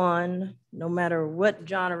 #1, no matter what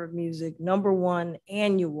genre of music, #1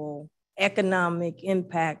 annual economic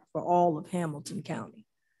impact for all of Hamilton County.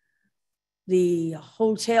 The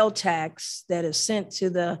hotel tax that is sent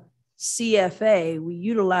to the CFA, we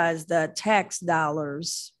utilize the tax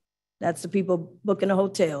dollars. That's the people booking the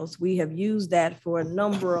hotels. We have used that for a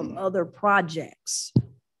number of other projects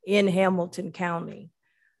in Hamilton County.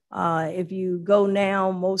 If you go now,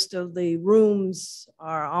 most of the rooms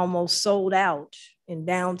are almost sold out in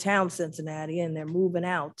downtown Cincinnati, and they're moving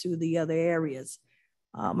out to the other areas.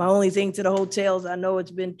 My only thing to the hotels, I know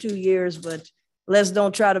it's been 2 years, but let's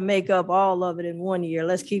don't try to make up all of it in 1 year.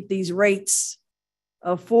 Let's keep these rates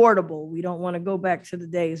affordable. We don't want to go back to the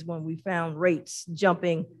days when we found rates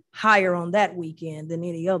jumping higher on that weekend than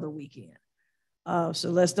any other weekend. So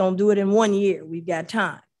let's don't do it in 1 year. We've got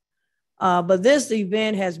time. But this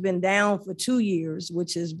event has been down for 2 years,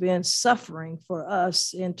 which has been suffering for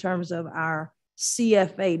us in terms of our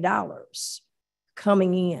CFA dollars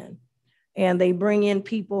coming in. And they bring in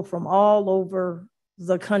people from all over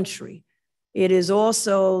the country. It is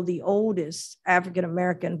also the oldest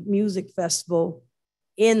African-American music festival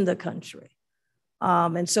in the country.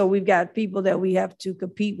 And so we've got people that we have to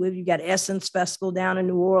compete with. You've got Essence Festival down in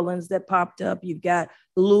New Orleans that popped up. You've got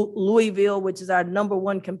Louisville, which is our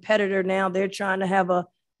 #1 competitor now. They're trying to have a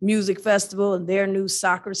music festival in their new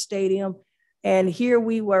soccer stadium. And here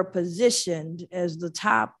we were positioned as the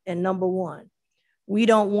top and #1. We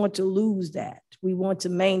don't want to lose that. We want to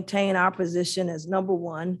maintain our position as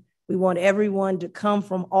 #1. We want everyone to come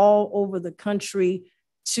from all over the country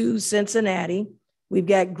to Cincinnati. We've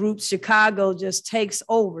got groups, Chicago just takes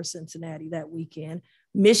over Cincinnati that weekend.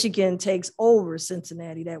 Michigan takes over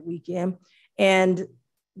Cincinnati that weekend. And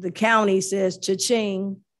the county says,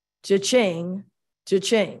 cha-ching, cha-ching,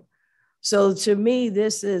 cha-ching. So to me,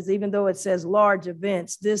 this is, even though it says large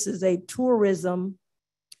events, this is a tourism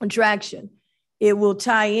attraction. It will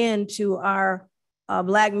tie into our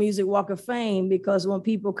Black Music Walk of Fame, because when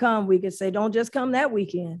people come, we can say, don't just come that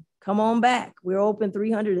weekend. Come on back. We're open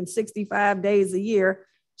 365 days a year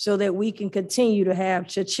so that we can continue to have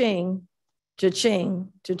cha-ching,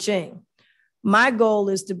 cha-ching, cha-ching. My goal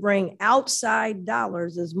is to bring outside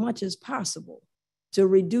dollars as much as possible to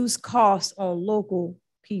reduce costs on local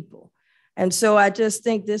people. And so I just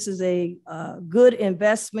think this is a good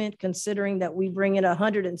investment, considering that we bring in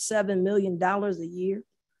 $107 million a year.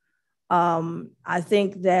 I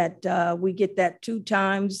think that we get that 2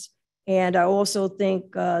 times. And I also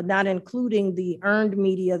think not including the earned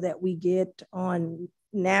media that we get on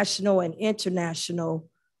national and international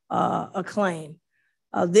acclaim.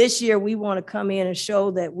 This year, we want to come in and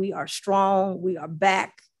show that we are strong, we are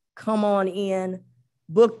back, come on in,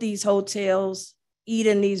 book these hotels, eat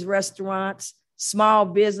in these restaurants, small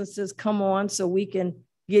businesses, come on, so we can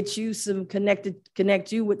get you some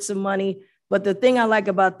connect you with some money. But the thing I like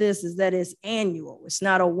about this is that it's annual. It's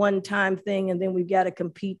not a one-time thing, and then we've got to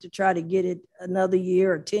compete to try to get it another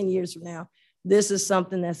year or 10 years from now. This is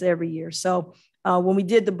something that's every year. So when we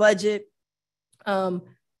did the budget,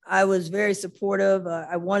 I was very supportive.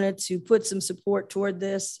 I wanted to put some support toward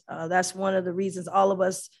this. That's one of the reasons all of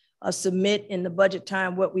us submit in the budget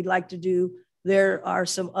time what we'd like to do. There are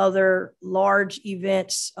some other large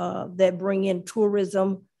events that bring in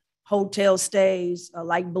tourism, hotel stays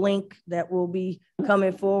like Blink that will be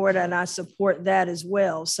coming forward, and I support that as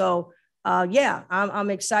well. So yeah,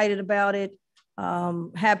 I'm excited about it.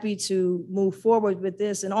 Happy to move forward with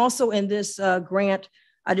this. And also in this grant,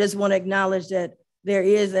 I just want to acknowledge that there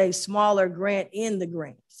is a smaller grant in the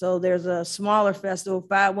grant. So there's a smaller festival,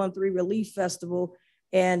 513 Relief Festival,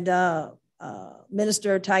 and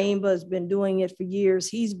Minister Taimba has been doing it for years.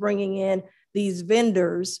 He's bringing in these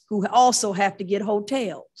vendors who also have to get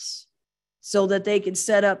hotels so that they can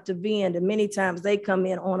set up to vend. And many times they come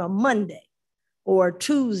in on a Monday or a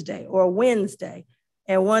Tuesday or a Wednesday.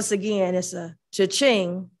 And once again, it's a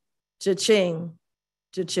cha-ching, cha-ching,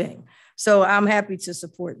 cha-ching. So I'm happy to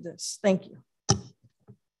support this. Thank you.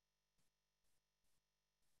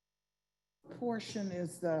 Portion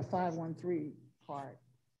is the 513 part.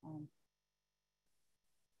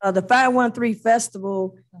 The 513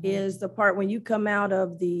 Festival is the part when you come out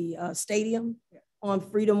of the stadium on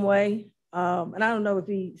Freedom Way. And I don't know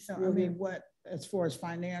if So, I mean, what, as far as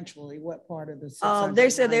financially, what part of the they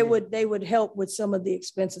said they would help with some of the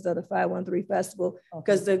expenses of the 513 Festival,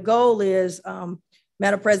 because the goal is,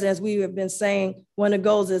 Madam President, as we have been saying, one of the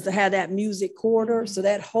goals is to have that music corridor. So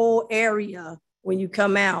that whole area, when you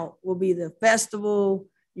come out, will be the festival.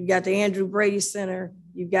 You've got the Andrew Brady Center,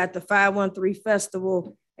 you've got the 513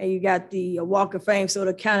 Festival, and you got the Walk of Fame. So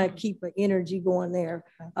to kind of keep an energy going there.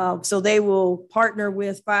 So they will partner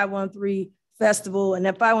with 513 Festival, and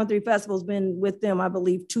that 513 Festival has been with them, I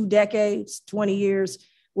believe, 2 decades, 20 years,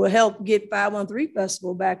 will help get 513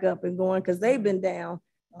 Festival back up and going, because they've been down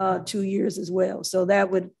 2 years as well. So that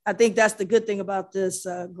would, I think that's the good thing about this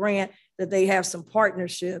grant, that they have some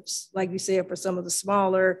partnerships, like you said, for some of the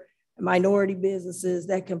smaller minority businesses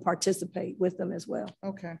that can participate with them as well.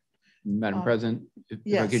 Okay. Madam President,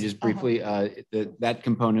 if I could just briefly, that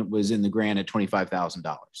component was in the grant at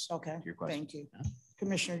 $25,000. Okay, Your question. Thank you.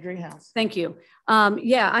 Commissioner Dreehouse. Thank you.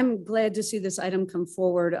 Yeah, I'm glad to see this item come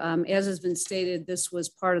forward. As has been stated, this was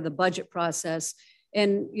part of the budget process.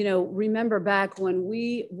 And, you know, remember back when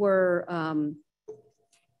we were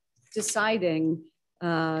deciding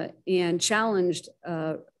and challenged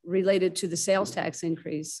related to the sales tax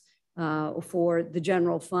increase for the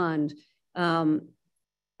general fund.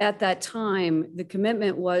 At that time, the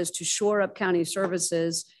commitment was to shore up county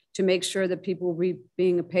services to make sure that people were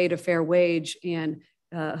being paid a fair wage and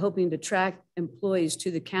hoping to attract employees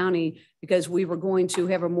to the county because we were going to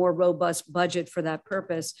have a more robust budget for that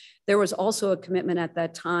purpose. There was also a commitment at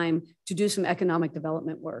that time to do some economic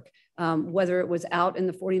development work, whether it was out in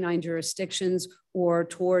the 49 jurisdictions or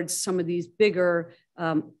towards some of these bigger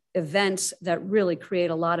events that really create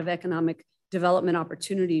a lot of economic development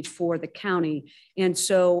opportunity for the county. And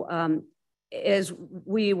so as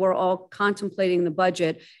we were all contemplating the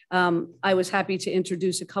budget, I was happy to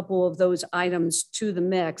introduce a couple of those items to the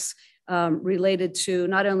mix related to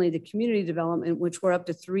not only the community development, which we're up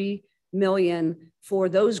to $3 million for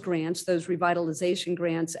those grants, those revitalization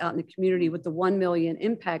grants out in the community with the $1 million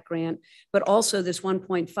impact grant, but also this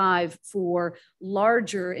 1.5 for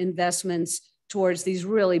larger investments towards these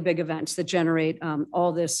really big events that generate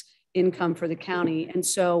all this income for the county. And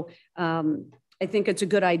so I think it's a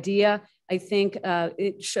good idea. I think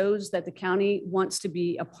it shows that the county wants to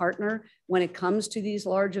be a partner when it comes to these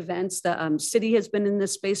large events. The city has been in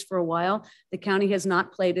this space for a while. The county has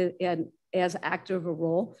not played as active a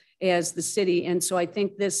role as the city. And so I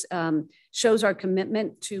think this shows our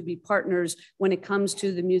commitment to be partners when it comes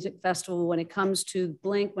to the music festival, when it comes to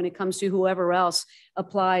Blink, when it comes to whoever else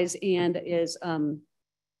applies and is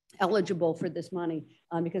eligible for this money,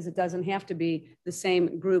 because it doesn't have to be the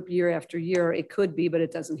same group year after year. It could be, but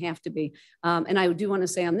it doesn't have to be. And I do want to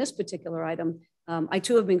say on this particular item, I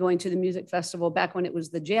too have been going to the music festival back when it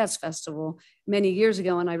was the Jazz Festival many years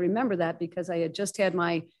ago. And I remember that because I had just had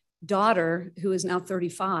my daughter, who is now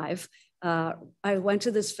 35. I went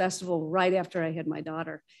to this festival right after I had my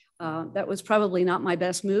daughter. That was probably not my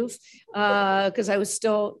best move because I was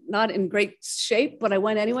still not in great shape, but I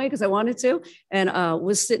went anyway because I wanted to, and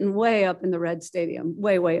was sitting way up in the red stadium,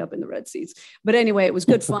 way up in the red seats. But anyway, it was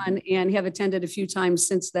good fun and have attended a few times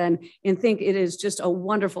since then and think it is just a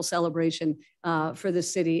wonderful celebration for the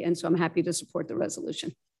city. And so I'm happy to support the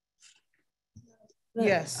resolution.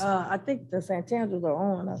 Yes. I think the Santangelo are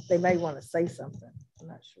on. They may want to say something. I'm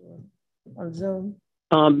not sure. On Zoom.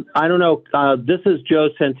 I don't know. This is Joe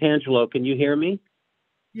Santangelo. Can you hear me?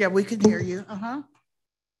 Yeah, we can hear you.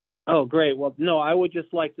 Oh, great. Well, no, I would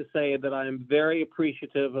just like to say that I'm very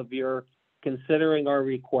appreciative of your considering our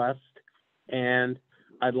request. And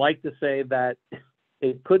I'd like to say that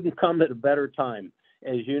it couldn't come at a better time.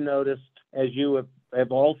 As you noticed, as you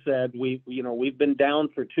have all said, we've been down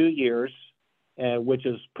for 2 years, which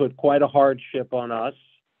has put quite a hardship on us.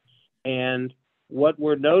 And what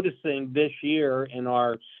we're noticing this year in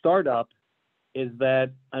our startup is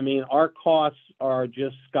that, I mean, our costs are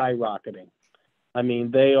just skyrocketing. I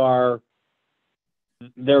mean, they're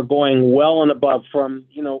going well and above from,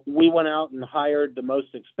 we went out and hired the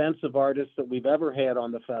most expensive artists that we've ever had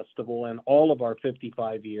on the festival in all of our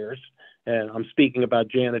 55 years. And I'm speaking about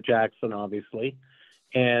Janet Jackson, obviously.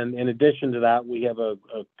 And in addition to that, we have a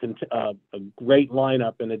great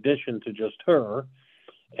lineup in addition to just her.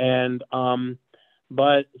 And,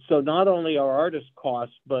 but so not only our artist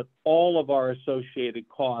costs, but all of our associated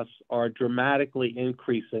costs are dramatically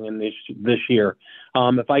increasing in this year.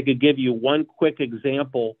 If I could give you one quick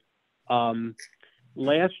example,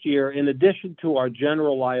 last year, in addition to our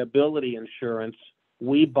general liability insurance,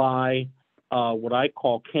 we buy what I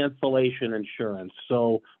call cancellation insurance.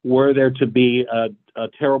 So were there to be a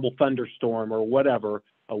terrible thunderstorm or whatever,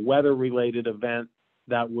 a weather-related event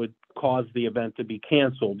that would cause the event to be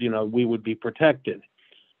canceled, we would be protected.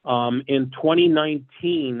 In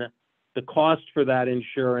 2019, the cost for that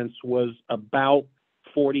insurance was about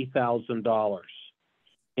 $40,000.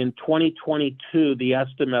 In 2022, the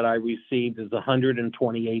estimate I received is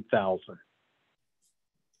 $128,000.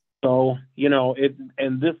 So,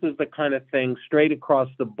 and this is the kind of thing straight across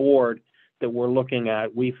the board that we're looking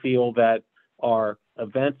at. We feel that our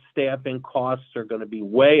event staffing costs are going to be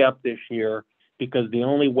way up this year, because the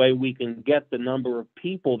only way we can get the number of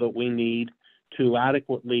people that we need to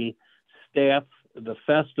adequately staff the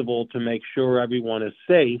festival to make sure everyone is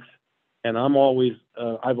safe. And I've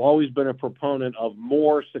always been a proponent of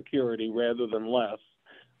more security rather than less,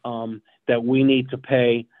 that we need to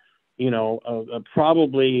pay,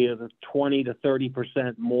 probably 20 to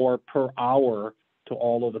 30% more per hour to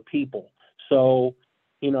all of the people. So,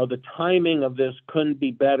 the timing of this couldn't be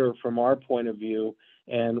better from our point of view.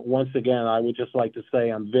 And once again, I would just like to say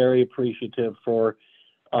I'm very appreciative for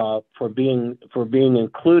being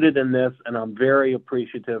included in this, and I'm very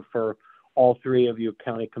appreciative for all three of you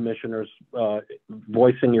county commissioners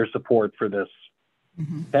voicing your support for this.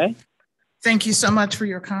 Okay. Thank you so much for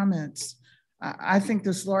your comments. I think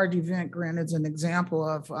this large event grant is an example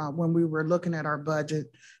of when we were looking at our budget,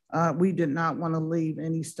 we did not want to leave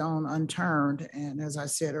any stone unturned. And as I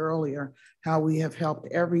said earlier, how we have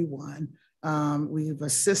helped everyone. We've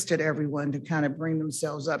assisted everyone to kind of bring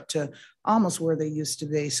themselves up to almost where they used to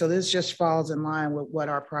be. So this just falls in line with what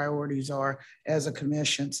our priorities are as a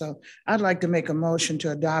commission. So I'd like to make a motion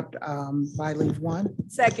to adopt by leave 1.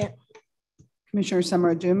 Second. Commissioner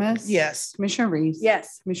Summer Dumas? Yes. Commissioner Reese?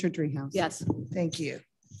 Yes. Commissioner Dreehouse? Yes. Thank you.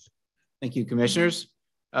 Thank you, commissioners.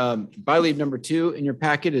 By leave number 2 in your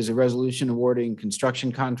packet is a resolution awarding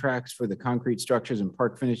construction contracts for the concrete structures and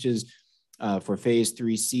park finishes for phase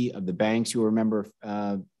 3C of the banks. You'll remember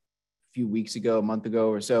a few weeks ago, a month ago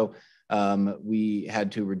or so, we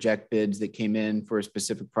had to reject bids that came in for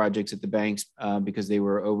specific projects at the banks because they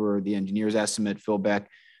were over the engineer's estimate. Phil Beck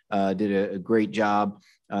did a great job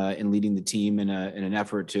in leading the team in an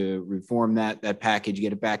effort to reform that package,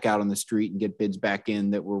 get it back out on the street and get bids back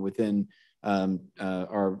in that were within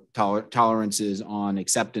our tolerances on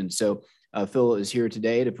acceptance. So Phil is here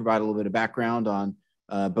today to provide a little bit of background on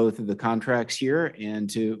both of the contracts here, and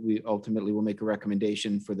we ultimately will make a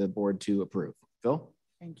recommendation for the board to approve. Phil?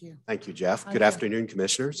 Thank you. Thank you, Jeff. Thank Good you. afternoon,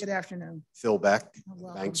 commissioners. Good afternoon. Phil Beck,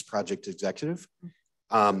 Welcome. Banks Project Executive.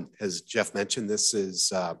 As Jeff mentioned, this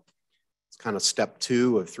is it's kind of step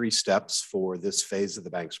 2 of 3 steps for this phase of the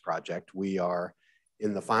Banks project. We are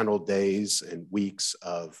in the final days and weeks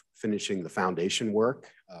of finishing the foundation work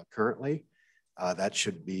currently. That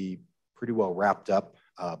should be pretty well wrapped up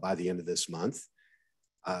by the end of this month.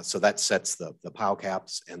 So that sets the pile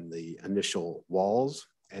caps and the initial walls.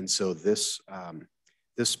 And so this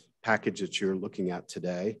package that you're looking at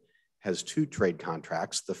today has 2 trade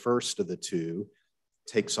contracts. The first of the 2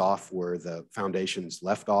 takes off where the foundations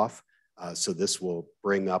left off. So this will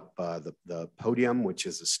bring up the podium, which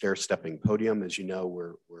is a stair-stepping podium. As you know,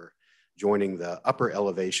 we're joining the upper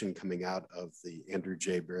elevation coming out of the Andrew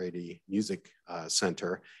J. Brady Music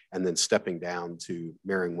Center and then stepping down to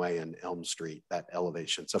Mering Way and Elm Street, that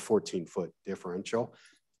elevation. It's a 14-foot differential.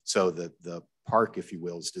 So the park, if you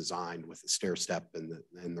will, is designed with the stair step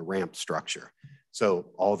and the ramp structure.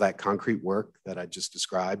 So all that concrete work that I just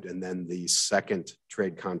described, and then the second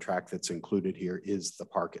trade contract that's included here is the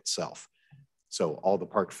park itself. So all the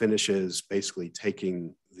park finishes, basically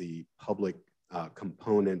taking the public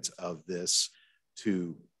component of this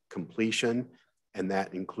to completion, and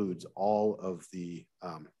that includes all of the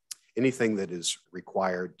anything that is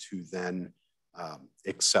required to then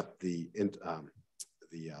accept the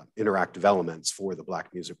interactive elements for the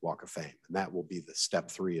Black Music Walk of Fame. And that will be the step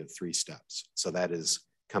 3 of 3 steps. So that is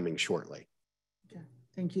coming shortly. Okay.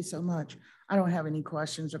 Thank you so much. I don't have any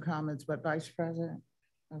questions or comments, but Vice President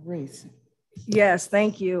Reese. Yes,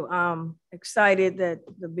 thank you. Excited that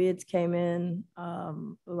the bids came in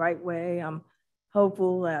the right way. I'm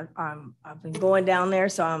hopeful that I've been going down there,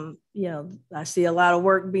 so I see a lot of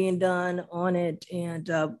work being done on it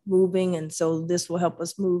and moving, and so this will help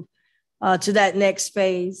us move to that next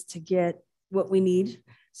phase to get what we need.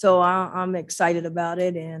 So I'm excited about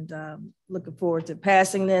it and looking forward to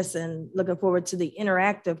passing this and looking forward to the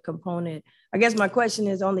interactive component. I guess my question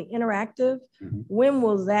is on the interactive, when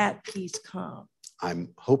will that piece come? I'm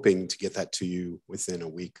hoping to get that to you within a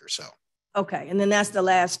week or so. Okay, and then that's the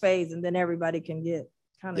last phase, and then everybody can get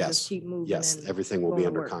kind of just keep moving. Yes, everything will be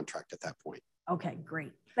under contract at that point. Okay,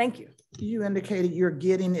 great. Thank you. You indicated you're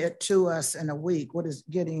getting it to us in a week. What is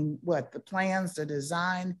getting what? The plans, the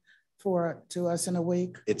design for to us in a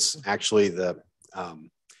week? It's actually we're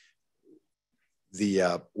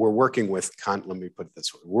working with let me put it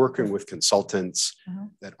this way, working with consultants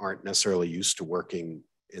that aren't necessarily used to working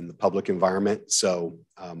in the public environment. So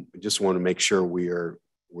we just want to make sure we're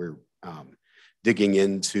digging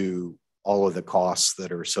into all of the costs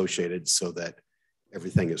that are associated so that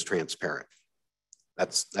everything is transparent.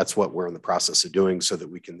 That's what we're in the process of doing so that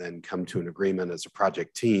we can then come to an agreement as a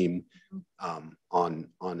project team on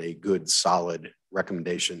a good, solid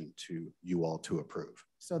recommendation to you all to approve.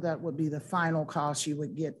 So that would be the final cost you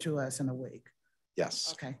would get to us in a week?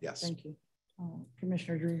 Yes. Okay. Yes. Thank you.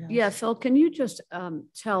 Commissioner Dreehouse. Yeah, Phil, can you just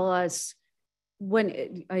tell us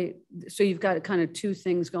so you've got kind of 2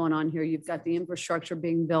 things going on here. You've got the infrastructure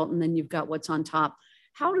being built and then you've got what's on top.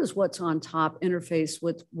 How does what's on top interface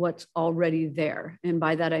with what's already there? And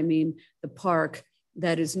by that, I mean the park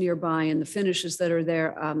that is nearby and the finishes that are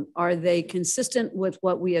there. Are they consistent with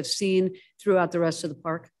what we have seen throughout the rest of the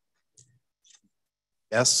park?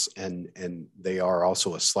 Yes, and they are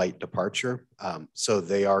also a slight departure. So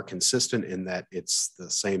they are consistent in that it's the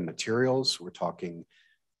same materials. We're talking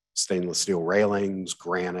stainless steel railings,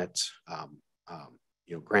 granite,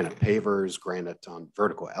 granite pavers, granite on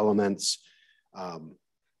vertical elements.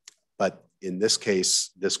 But in this case,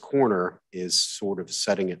 this corner is sort of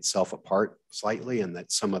setting itself apart slightly, and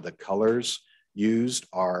that some of the colors used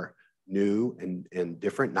are new and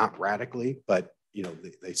different, not radically, but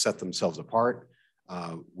they set themselves apart.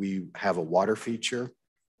 We have a water feature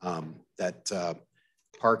that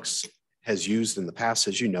Parks has used in the past,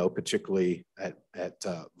 as you know, particularly at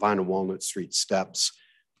Vine and Walnut Street steps.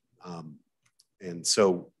 And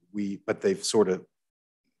so but they've sort of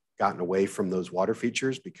gotten away from those water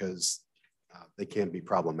features because they can be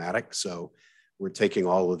problematic. So we're taking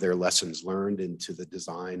all of their lessons learned into the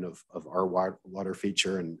design of our water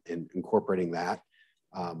feature and incorporating that.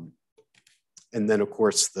 And then of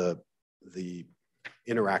course the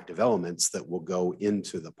interactive elements that will go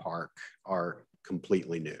into the park are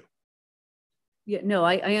completely new. Yeah, no,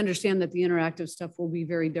 I understand that the interactive stuff will be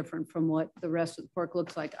very different from what the rest of the park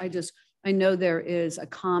looks like. I know there is a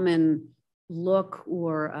common look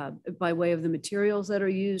or by way of the materials that are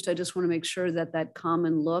used. I just want to make sure that that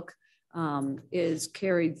common look is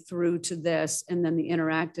carried through to this, and then the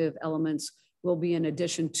interactive elements will be in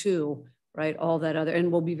addition to, right, all that other,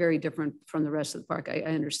 and will be very different from the rest of the park. I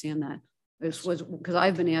understand that. This was because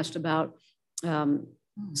I've been asked about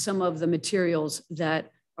some of the materials that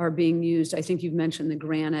are being used. I think you've mentioned the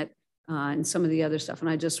granite and some of the other stuff. And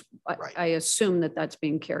I assume that that's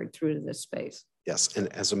being carried through to this space. Yes.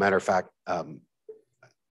 And as a matter of fact,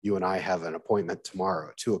 you and I have an appointment tomorrow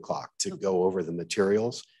at 2 o'clock to go over the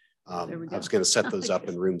materials. I was going to set those up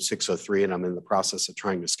in room 603, and I'm in the process of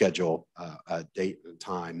trying to schedule a date and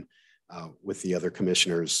time with the other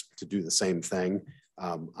commissioners to do the same thing.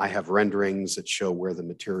 I have renderings that show where the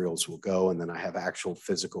materials will go, and then I have actual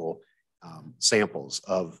physical samples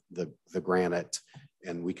of the granite,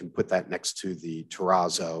 and we can put that next to the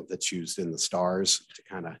terrazzo that's used in the stars to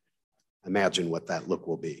kind of imagine what that look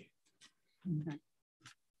will be. Okay.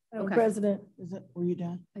 Okay. President, were you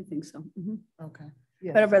done? I think so. Mm-hmm. Okay.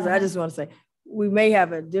 Yes. Madam President, I just want to say, we may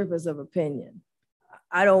have a difference of opinion.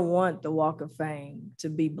 I don't want the Walk of Fame to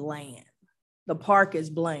be bland. The park is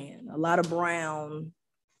bland, a lot of brown.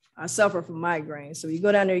 I suffer from migraines. So you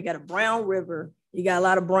go down there, you got a brown river, you got a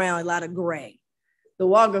lot of brown, a lot of gray. The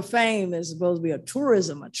Walk of Fame is supposed to be a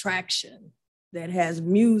tourism attraction that has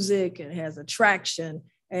music and has attraction.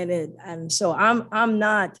 And so I'm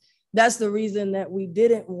not, that's the reason that we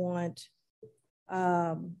didn't want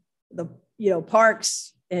the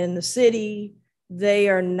parks and the city, they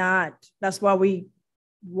are not, that's why we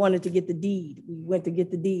wanted to get the deed. We went to get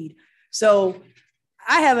the deed. So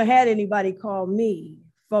I haven't had anybody call me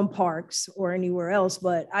from Parks or anywhere else,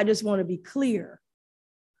 but I just want to be clear.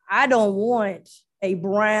 I don't want a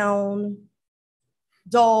brown,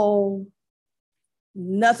 dull,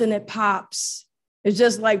 nothing that pops. It's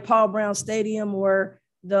just like Paul Brown Stadium or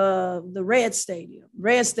the Red Stadium.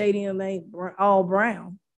 Red Stadium ain't all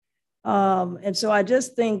brown. And so I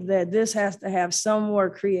just think that this has to have some more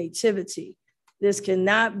creativity. This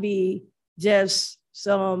cannot be just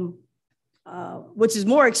some, which is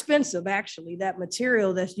more expensive actually, that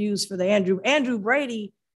material that's used for the Andrew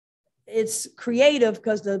Brady, it's creative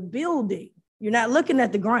because the building, you're not looking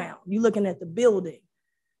at the ground, you're looking at the building.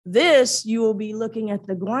 This, you will be looking at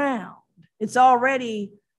the ground. It's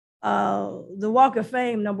already, the Walk of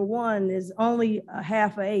Fame, number one, is only a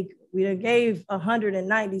half an acre. We gave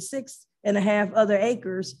 196 and a half other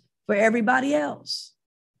acres for everybody else.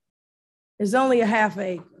 It's only a half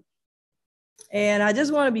acre. And I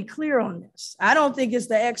just want to be clear on this. I don't think it's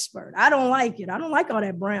the expert. I don't like it. I don't like all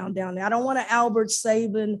that brown down there. I don't want an Albert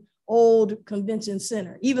Sabin old convention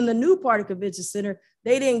center. Even the new part of convention center,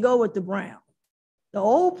 they didn't go with the brown. The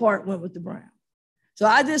old part went with the brown. So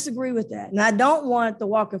I disagree with that. And I don't want the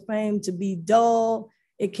Walk of Fame to be dull.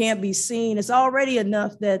 It can't be seen. It's already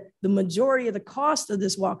enough that the majority of the cost of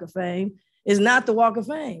this Walk of Fame is not the Walk of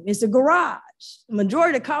Fame. It's the garage. The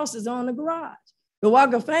majority of the cost is on the garage. The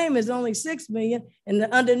Walk of Fame is only $6 million, and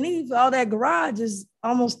underneath all that garage is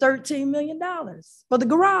almost $13 million for the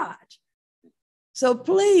garage. So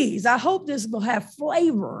please, I hope this will have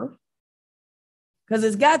flavor, because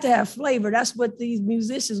it's got to have flavor. That's what these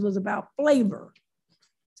musicians was about, flavor.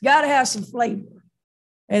 It's got to have some flavor,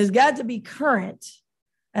 and it's got to be current.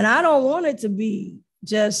 And I don't want it to be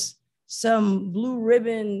just some blue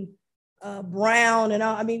ribbon, brown and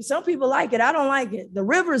all. I mean, some people like it. I don't like it. The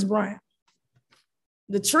river's brown.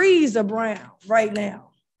 The trees are brown right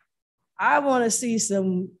now. I want to see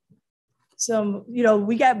some, we're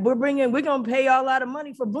going to pay a lot of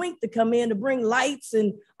money for Blink to come in to bring lights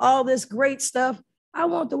and all this great stuff. I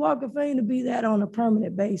want the Walk of Fame to be that on a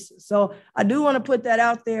permanent basis. So I do want to put that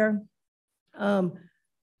out there.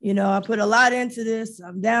 You know, I put a lot into this.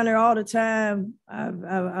 I'm down there all the time.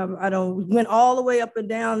 I don't went all the way up and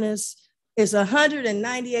down this. It's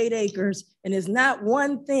 198 acres, and it's not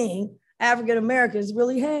one thing African Americans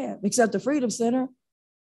really have, except the Freedom Center.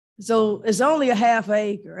 So it's only a half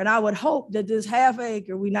acre. And I would hope that this half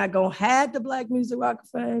acre, we're not gonna hide the Black Music Walk of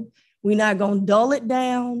Fame. We're not gonna dull it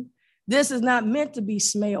down. This is not meant to be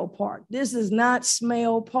Smale Park. This is not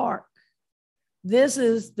Smale Park. This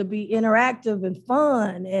is to be interactive and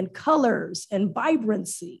fun and colors and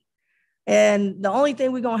vibrancy. And the only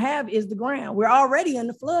thing we're gonna have is the ground. We're already in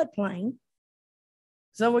the floodplain.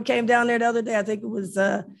 Someone came down there the other day, I think it was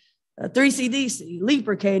 3CDC,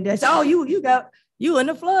 Leaper came down, said, oh, you in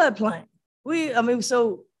the floodplain.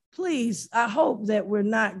 So please, I hope that we're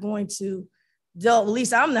not going to at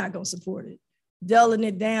least I'm not gonna support it, dulling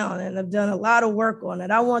it down. And I've done a lot of work on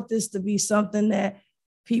it. I want this to be something that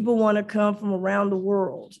people want to come from around the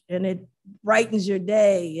world, and it brightens your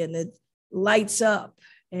day and it lights up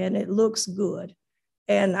and it looks good.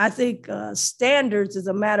 And I think standards is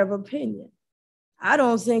a matter of opinion. I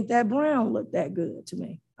don't think that brown looked that good to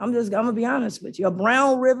me. I'm gonna be honest with you. A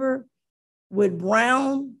brown river with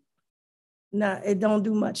brown, it don't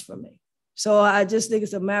do much for me. So I just think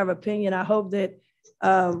it's a matter of opinion. I hope that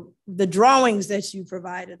the drawings that you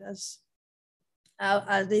provided us,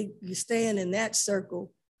 I think staying in that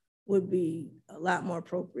circle would be a lot more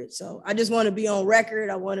appropriate. So I just want to be on record.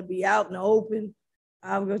 I want to be out in the open.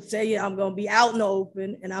 I'm going to tell you, I'm going to be out in the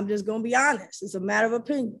open, and I'm just going to be honest. It's a matter of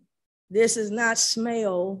opinion. This is not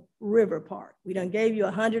Smale River Park. We done gave you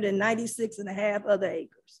 196 and a half other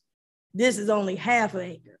acres. This is only half an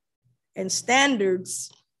acre. And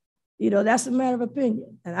standards, that's a matter of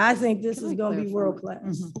opinion. And I think this is going to be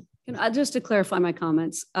world-class. Just to clarify my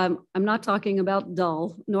comments, I'm not talking about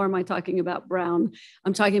dull, nor am I talking about brown.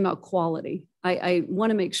 I'm talking about quality. I want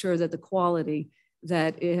to make sure that the quality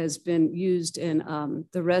that it has been used in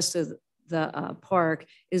the rest of the park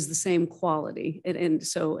is the same quality. And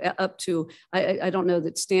so up to, I don't know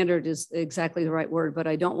that standard is exactly the right word, but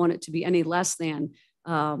I don't want it to be any less than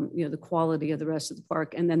the quality of the rest of the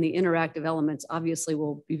park. And then the interactive elements obviously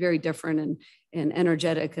will be very different and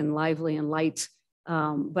energetic and lively and light.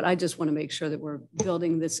 But I just want to make sure that we're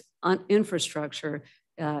building this infrastructure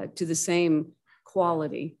to the same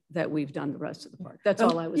quality that we've done the rest of the park. That's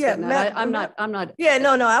all I was getting at. I'm not. Yeah,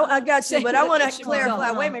 no, I got you, but I want to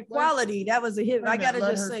clarify. Wait a minute, quality, that was a hit. I got to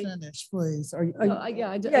just say. Finish, please.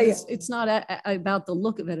 It's not about the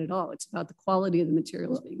look of it at all. It's about the quality of the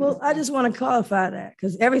materials being used. Well, I just want to qualify that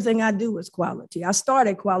because everything I do is quality. I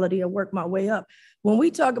started quality and worked my way up. When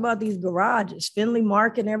we talk about these garages, Finley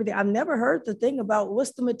Market and everything, I've never heard the thing about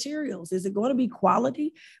what's the materials. Is it going to be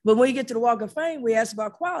quality? But when you get to the Walk of Fame, we ask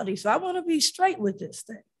about quality. So I want to be straight with this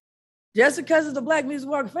thing. Just because it's the Black Music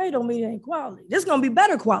Walk of Fame don't mean it ain't quality. This is going to be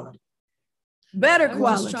better quality. Better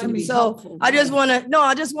quality. So I just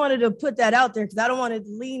wanted to put that out there because I don't want it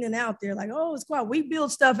leaning out there like, oh, it's quality. We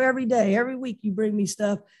build stuff every day. Every week you bring me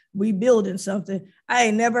stuff. We building something. I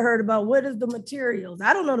ain't never heard about what is the materials.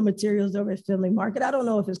 I don't know the materials over at Finley Market. I don't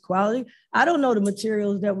know if it's quality. I don't know the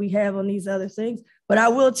materials that we have on these other things, but I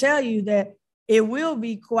will tell you that it will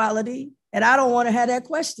be quality. And I don't want to have that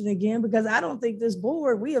question again because I don't think this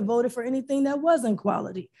board, we have voted for anything that wasn't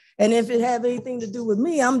quality. And if it have anything to do with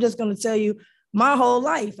me, I'm just going to tell you my whole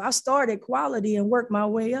life, I started quality and worked my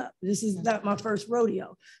way up. This is not my first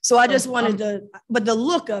rodeo. So I just wanted to, but the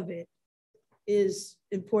look of it is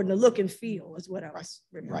important. The look and feel is what I was.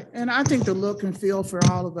 Right. And I think the look and feel for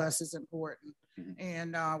all of us is important.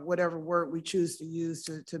 And whatever word we choose to use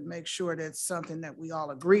to make sure that it's something that we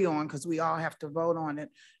all agree on, because we all have to vote on it.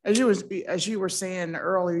 As you were saying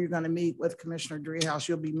earlier, you're going to meet with Commissioner Driehaus.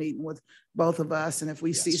 You'll be meeting with both of us. And if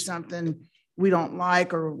we see something we don't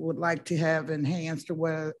like or would like to have enhanced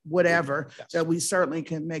or whatever, that we certainly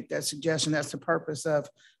can make that suggestion. That's the purpose of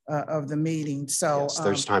the meeting. So yes,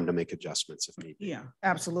 there's time to make adjustments if need be. Yeah,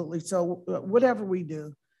 absolutely. So whatever we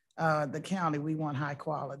do, the county, we want high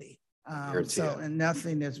quality. And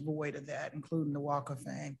nothing is void of that, including the Walk of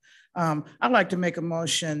Fame. I'd like to make a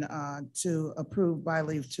motion to approve by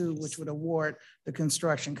leave 2, which would award the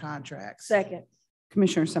construction contracts. Second.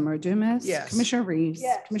 Commissioner Summer Dumas. Yes. Commissioner Reeves.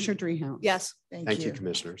 Yes. Commissioner Driehaus. Yes. Thank you,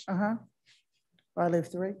 commissioners. By leave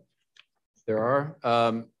 3. There are,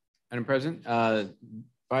 Madam President,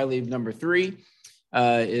 by leave number 3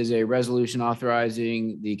 is a resolution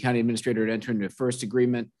authorizing the county administrator to enter into first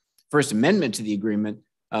amendment to the agreement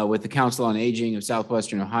with the Council on Aging of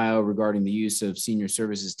Southwestern Ohio regarding the use of senior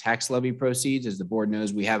services tax levy proceeds. As the board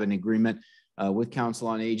knows, we have an agreement with Council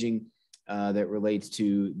on Aging that relates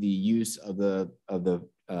to the use of the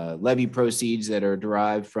levy proceeds that are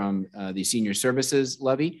derived from the senior services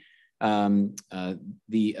levy.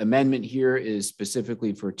 The amendment here is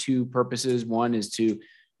specifically for two purposes. One is to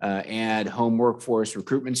add home workforce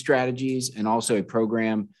recruitment strategies and also a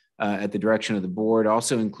program at the direction of the board,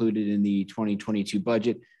 also included in the 2022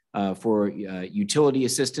 budget for utility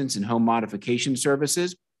assistance and home modification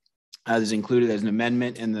services. This is included as an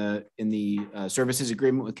amendment in the services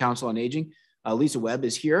agreement with Council on Aging. Lisa Webb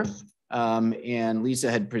is here, and Lisa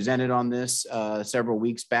had presented on this several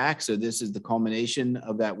weeks back. So this is the culmination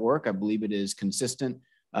of that work. I believe it is consistent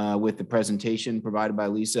with the presentation provided by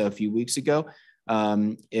Lisa a few weeks ago.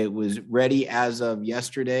 It was ready as of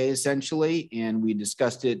yesterday, essentially, and we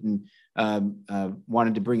discussed it and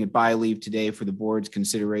wanted to bring it by leave today for the board's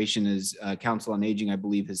consideration, as Council on Aging, I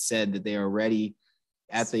believe, has said that they are ready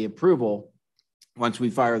at the approval once we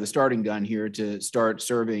fire the starting gun here to start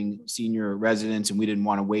serving senior residents, and we didn't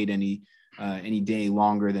want to wait any day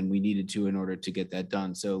longer than we needed to in order to get that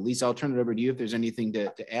done. So Lisa, I'll turn it over to you if there's anything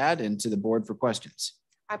to add, and to the board for questions.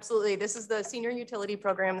 Absolutely. This is the senior utility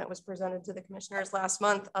program that was presented to the commissioners last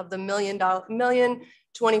month of the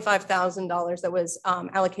 $1,025,000 that was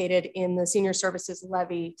allocated in the senior services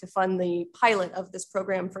levy to fund the pilot of this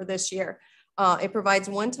program for this year. It provides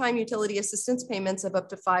one-time utility assistance payments of up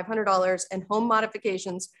to $500 and home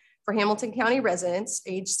modifications for Hamilton County residents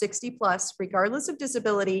age 60 plus, regardless of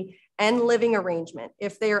disability and living arrangement,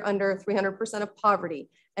 if they are under 300% of poverty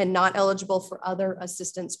and not eligible for other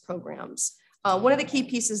assistance programs. One of the key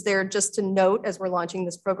pieces there, just to note as we're launching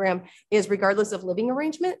this program, is regardless of living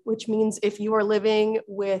arrangement, which means if you are living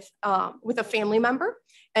with a family member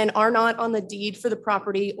and are not on the deed for the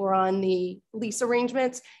property or on the lease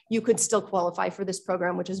arrangements, you could still qualify for this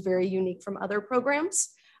program, which is very unique from other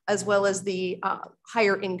programs, as well as the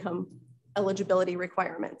higher income eligibility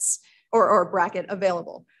requirements or bracket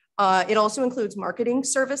available. It also includes marketing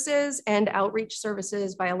services and outreach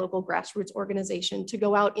services by a local grassroots organization to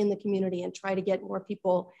go out in the community and try to get more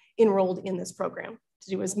people enrolled in this program,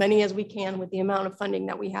 to do as many as we can with the amount of funding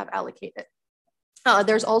that we have allocated.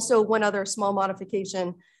 There's also one other small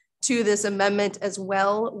modification to this amendment as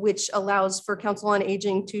well, which allows for Council on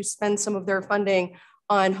Aging to spend some of their funding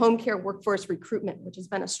on home care workforce recruitment, which has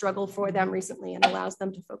been a struggle for them recently, and allows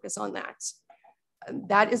them to focus on that.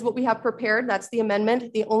 That is what we have prepared. That's the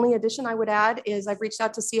amendment. The only addition I would add is I've reached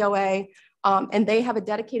out to COA and they have a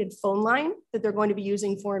dedicated phone line that they're going to be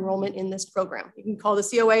using for enrollment in this program. You can call the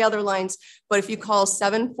COA other lines, but if you call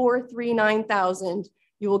 743-9000,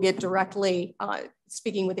 you will get directly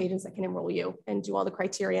speaking with agents that can enroll you and do all the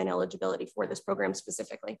criteria and eligibility for this program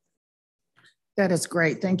specifically. That is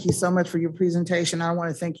great. Thank you so much for your presentation. I want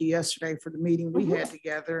to thank you yesterday for the meeting we had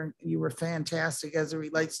together. You were fantastic as it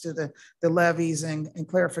relates to the levies and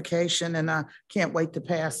clarification, and I can't wait to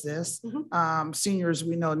pass this. Seniors,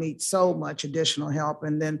 we know, need so much additional help,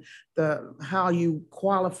 and then how you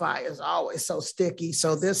qualify is always so sticky.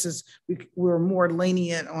 So this is, we're more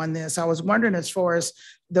lenient on this. I was wondering, as far as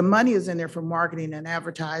the money is in there for marketing and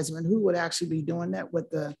advertisement, who would actually be doing that with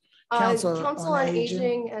the Council on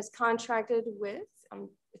Aging has contracted with,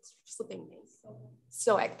 it's slipping me.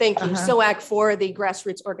 SOAC, thank you. SOAC for the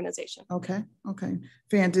grassroots organization. Okay,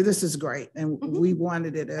 fantastic. This is great. And we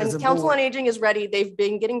wanted it as and Council on Aging is ready. They've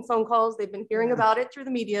been getting phone calls. They've been hearing about it through the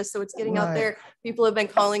media. So it's getting out there. People have been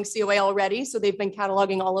calling COA already. So they've been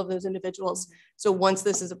cataloging all of those individuals. So once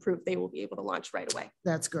this is approved, they will be able to launch right away.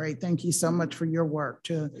 That's great. Thank you so much for your work.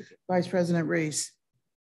 To Vice President Reese.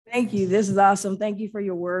 Thank you. This is awesome. Thank you for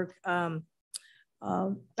your work. Madam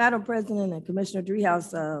President and Commissioner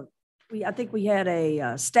Driehaus, I think we had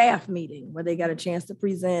a staff meeting where they got a chance to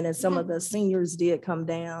present, and some of the seniors did come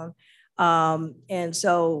down. And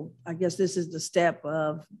so I guess this is the step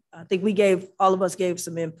of, I think all of us gave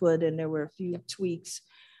some input, and there were a few tweaks.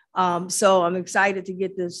 So I'm excited to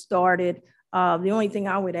get this started. The only thing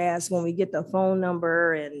I would ask, when we get the phone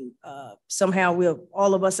number, and somehow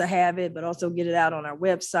all of us will have it, but also get it out on our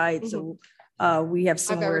website. So we have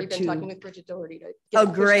somewhere. I've already been talking with Bridget Doherty to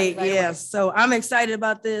get great. Right, yes. So I'm excited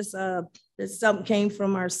about this. This something came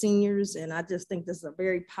from our seniors, and I just think this is a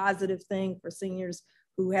very positive thing for seniors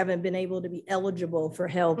who haven't been able to be eligible for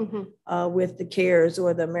help with the CARES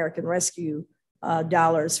or the American Rescue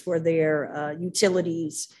dollars for their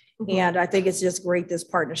utilities. And I think it's just great, this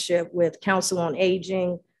partnership with Council on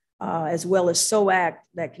Aging, as well as SOAC,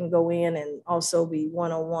 that can go in and also be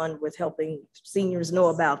one-on-one with helping seniors know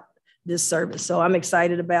about this service. So I'm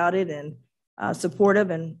excited about it and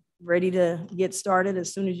supportive and ready to get started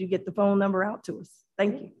as soon as you get the phone number out to us.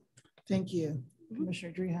 Thank you. Thank you.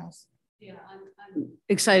 Commissioner Driehaus. Yeah, I'm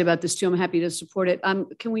excited about this too. I'm happy to support it.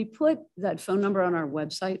 Can we put that phone number on our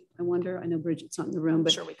website? I wonder. I know Bridget's not in the room,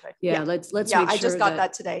 but sure we could. Yeah, let's yeah, make sure I just got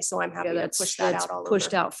that today, so I'm happy to push that out all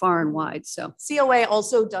pushed over. out far and wide. So COA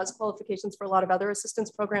also does qualifications for a lot of other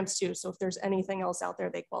assistance programs too. So if there's anything else out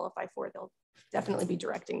there they qualify for, they'll definitely be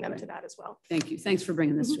directing them to that as well. Thank you. Thanks for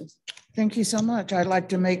bringing this to us. Thank you so much. I'd like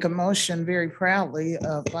to make a motion very proudly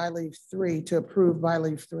of by leave 3 to approve by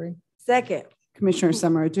leave 3. Second. Commissioner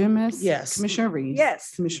Summer Dumas. Yes. Commissioner Reese.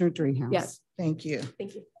 Yes. Commissioner Dreehouse. Yes. Thank you.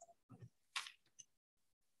 Thank you.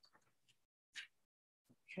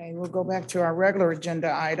 Okay, we'll go back to our regular agenda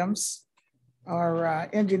items. Our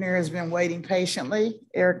engineer has been waiting patiently.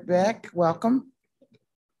 Eric Beck, welcome.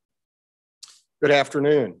 Good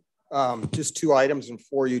afternoon. Just 2 items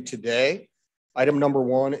for you today. Item number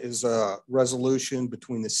 1 is a resolution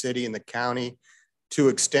between the city and the county to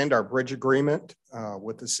extend our bridge agreement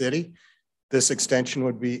with the city. This extension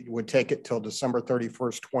would take it till December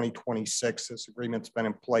 31st, 2026. This agreement's been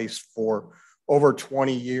in place for over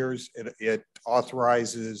 20 years. It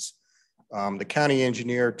authorizes the county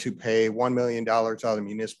engineer to pay $1 million out of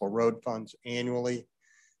municipal road funds annually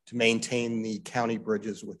to maintain the county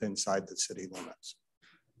bridges inside the city limits.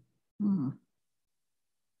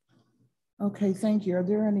 Okay, thank you. Are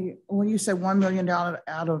there any, when you say $1 million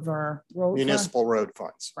out of our municipal road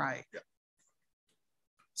funds? Right. Yeah.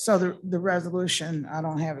 So the resolution, I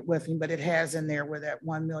don't have it with me, but it has in there where that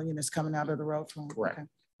 1 million is coming out of the road fund. Correct. Okay.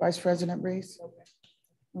 Vice President Reese?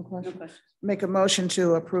 No question. Make a motion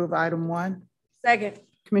to approve item 1. Second.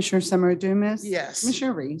 Commissioner Summer Dumas. Yes.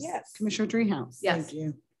 Commissioner Reese. Yes. Commissioner Dreehouse. Yes. Thank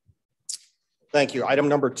you. Thank you. Item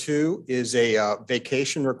number 2 is a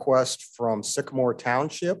vacation request from Sycamore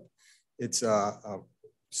Township. It's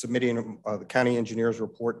submitting the county engineer's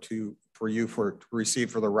report for you to receive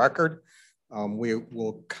for the record. We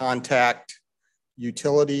will contact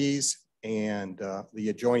utilities and the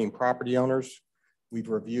adjoining property owners. We've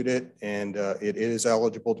reviewed it and it is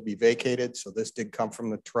eligible to be vacated. So this did come from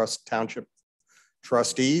the township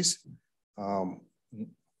trustees.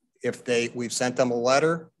 We've sent them a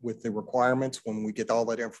letter with the requirements. When we get all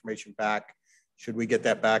that information back, should we get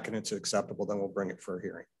that back and it's acceptable, then we'll bring it for a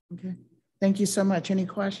hearing. Okay. Thank you so much. Any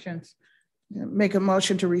questions? Make a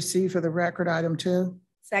motion to receive for the record item 2.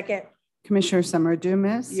 Second. Commissioner Summer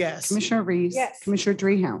Dumas. Yes. Commissioner Reese. Yes. Commissioner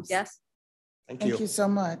Dreehouse. Yes. Thank you. Thank you so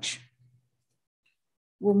much.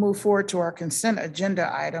 We'll move forward to our consent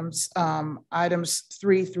agenda items, items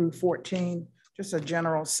 3 through 14, just a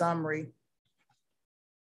general summary.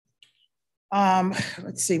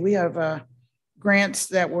 Let's see, we have grants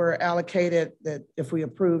that were allocated that if we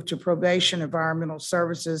approve to probation, environmental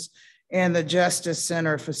services, and the Justice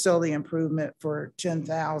Center facility improvement for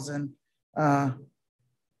 10,000,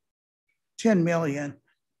 10 million.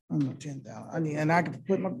 Oh, no, 10,000. And I can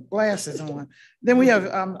put my glasses on. Then we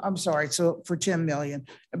have, I'm sorry, so for 10 million.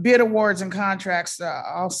 Bid awards and contracts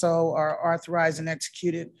also are authorized and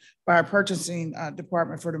executed by our purchasing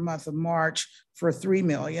department for the month of March for 3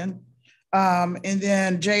 million. And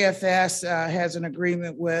then JFS has an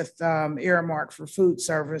agreement with Earmark for food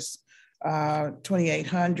service,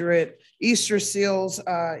 2,800. Easter Seals,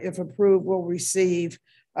 if approved, will receive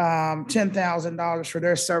 $10,000 for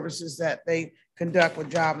their services that they conduct with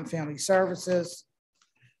Job and Family Services.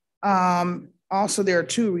 Also, there are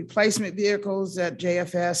 2 replacement vehicles that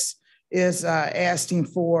JFS is asking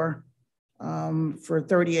for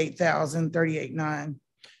 $38,000,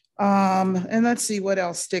 $38,900. And let's see what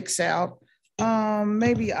else sticks out.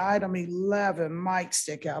 Maybe item 11 might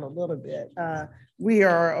stick out a little bit. We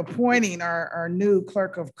are appointing our new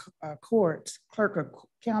clerk of courts,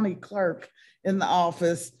 county clerk in the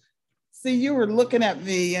office. See, you were looking at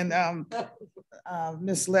me and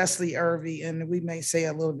Miss Leslie Irvy, and we may say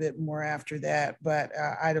a little bit more after that, but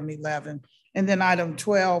item 11. And then item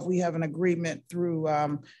 12, we have an agreement through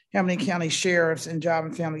Hamilton County Sheriff's and Job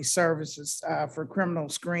and Family Services for criminal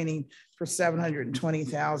screening for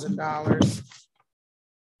 $720,000.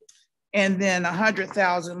 And then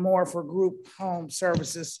 $100,000 more for group home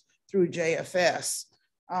services through JFS.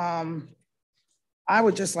 I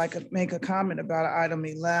would just like to make a comment about item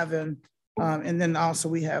 11. And then also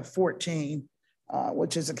we have 14,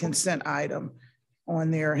 which is a consent item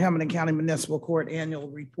on their Hamilton County Municipal Court annual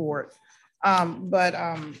report.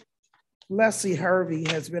 Leslie Hervey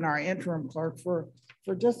has been our interim clerk for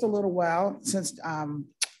just a little while since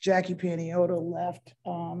Jackie Paniotto left.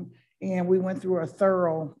 And we went through a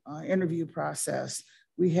thorough interview process.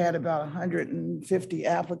 We had about 150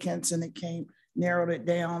 applicants and it narrowed it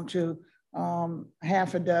down to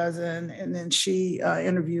half a dozen. And then she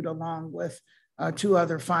interviewed along with 2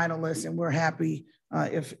 other finalists, and we're happy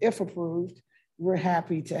if approved we're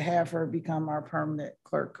happy to have her become our permanent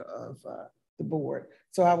clerk of the board.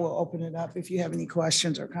 So I will open it up if you have any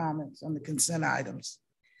questions or comments on the consent items.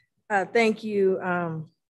 Thank you.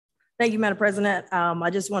 Thank you, Madam President. I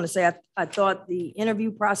just want to say I thought the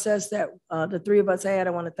interview process that the three of us had, I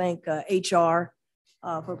want to thank HR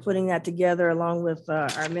for putting that together along with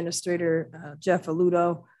our administrator, Jeff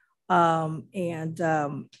Aludo, and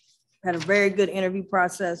had a very good interview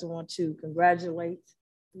process. I want to congratulate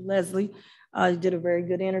Leslie. You did a very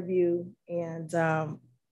good interview, and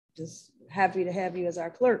just happy to have you as our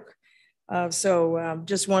clerk. So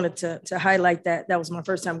just wanted to highlight that. That was my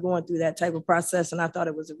first time going through that type of process, and I thought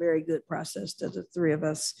it was a very good process that the three of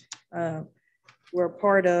us were a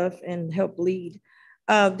part of and helped lead.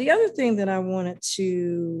 The other thing that I wanted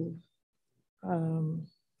to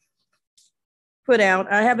put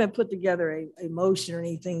out, I haven't put together a motion or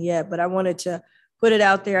anything yet, but I wanted to put it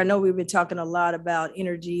out there. I know we've been talking a lot about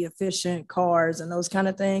energy efficient cars and those kind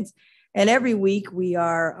of things. And every week we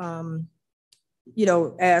are,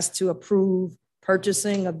 asked to approve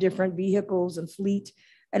purchasing of different vehicles and fleet.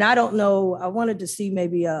 And I don't know, I wanted to see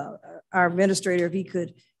maybe our administrator, if he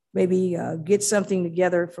could maybe get something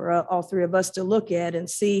together for all three of us to look at and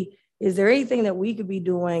see, is there anything that we could be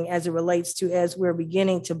doing as it relates to as we're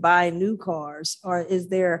beginning to buy new cars, or is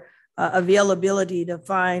there availability to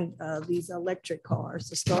find these electric cars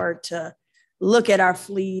to start to look at our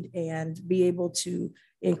fleet and be able to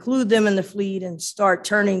include them in the fleet and start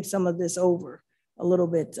turning some of this over a little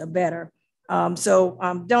bit better.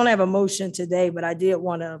 So don't have a motion today, but I did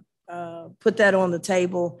want to put that on the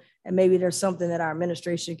table, and maybe there's something that our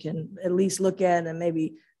administration can at least look at and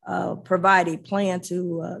maybe provide a plan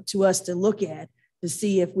to us to look at to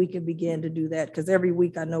see if we can begin to do that. Because every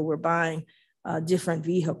week I know we're buying different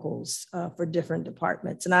vehicles for different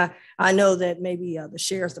departments. And I know that maybe the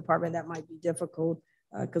sheriff's department, that might be difficult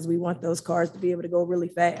because we want those cars to be able to go really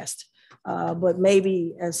fast. But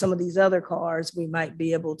maybe as some of these other cars, we might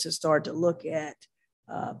be able to start to look at,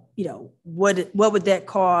 what would that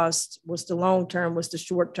cost? What's the long term? What's the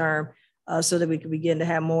short term? So that we can begin to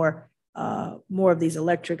have more of these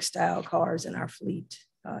electric style cars in our fleet.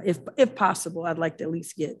 If possible, I'd like to at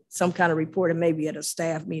least get some kind of report, and maybe at a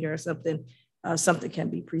staff meeting or something, something can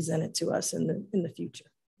be presented to us in the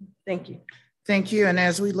future. Thank you. Thank you. And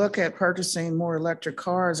as we look at purchasing more electric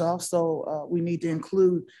cars, also we need to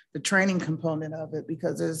include the training component of it,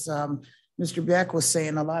 because as Mr. Beck was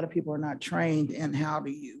saying, a lot of people are not trained in how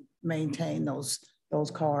do you maintain those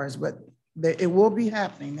cars, but it will be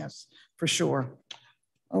happening, that's for sure.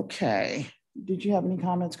 Okay. Did you have any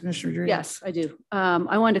comments, Commissioner Drew? Yes, I do.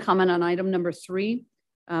 I wanted to comment on item number 3.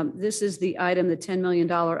 This is the item, the $10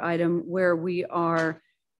 million item, where we are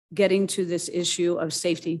getting to this issue of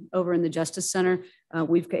safety over in the Justice Center.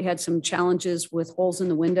 We've had some challenges with holes in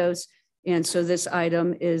the windows. And so this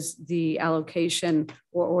item is the allocation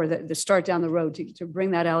or the start down the road to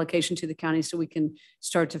bring that allocation to the county so we can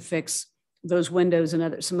start to fix those windows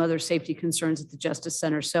and some other safety concerns at the Justice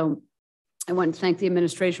Center. So I want to thank the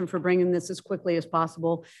administration for bringing this as quickly as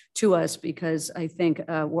possible to us, because I think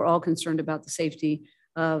we're all concerned about the safety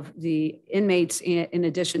of the inmates in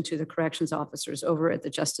addition to the corrections officers over at the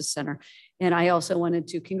Justice Center. And I also wanted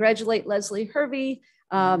to congratulate Leslie Hervey.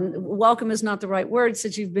 Welcome is not the right word,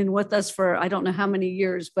 since you've been with us for I don't know how many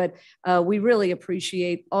years, but we really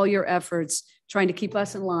appreciate all your efforts trying to keep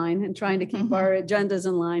us in line and trying to keep our agendas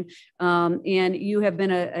in line. And you have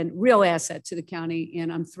been a real asset to the county,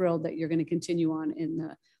 and I'm thrilled that you're going to continue on in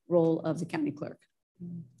the role of the county clerk.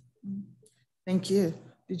 Thank you.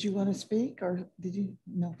 Did you want to speak, or did you?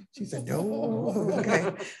 No, she said no.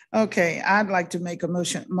 Okay. Okay, I'd like to make a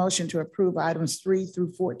motion to approve items 3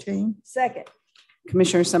 through 14. Second.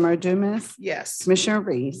 Commissioner Summer Dumas? Yes. Commissioner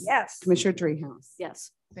Reese? Yes. Commissioner Dreehouse?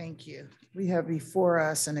 Yes. Thank you. We have before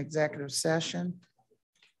us an executive session.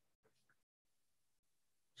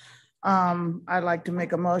 I'd like to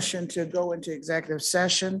make a motion to go into executive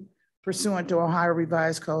session pursuant to Ohio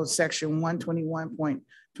Revised Code Section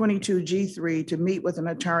 121.22G3 to meet with an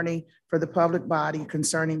attorney for the public body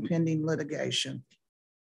concerning pending litigation.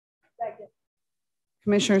 Second.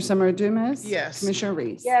 Commissioner Summer Dumas? Yes. Commissioner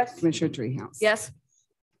Reese? Yes. Commissioner Dreehouse? Yes.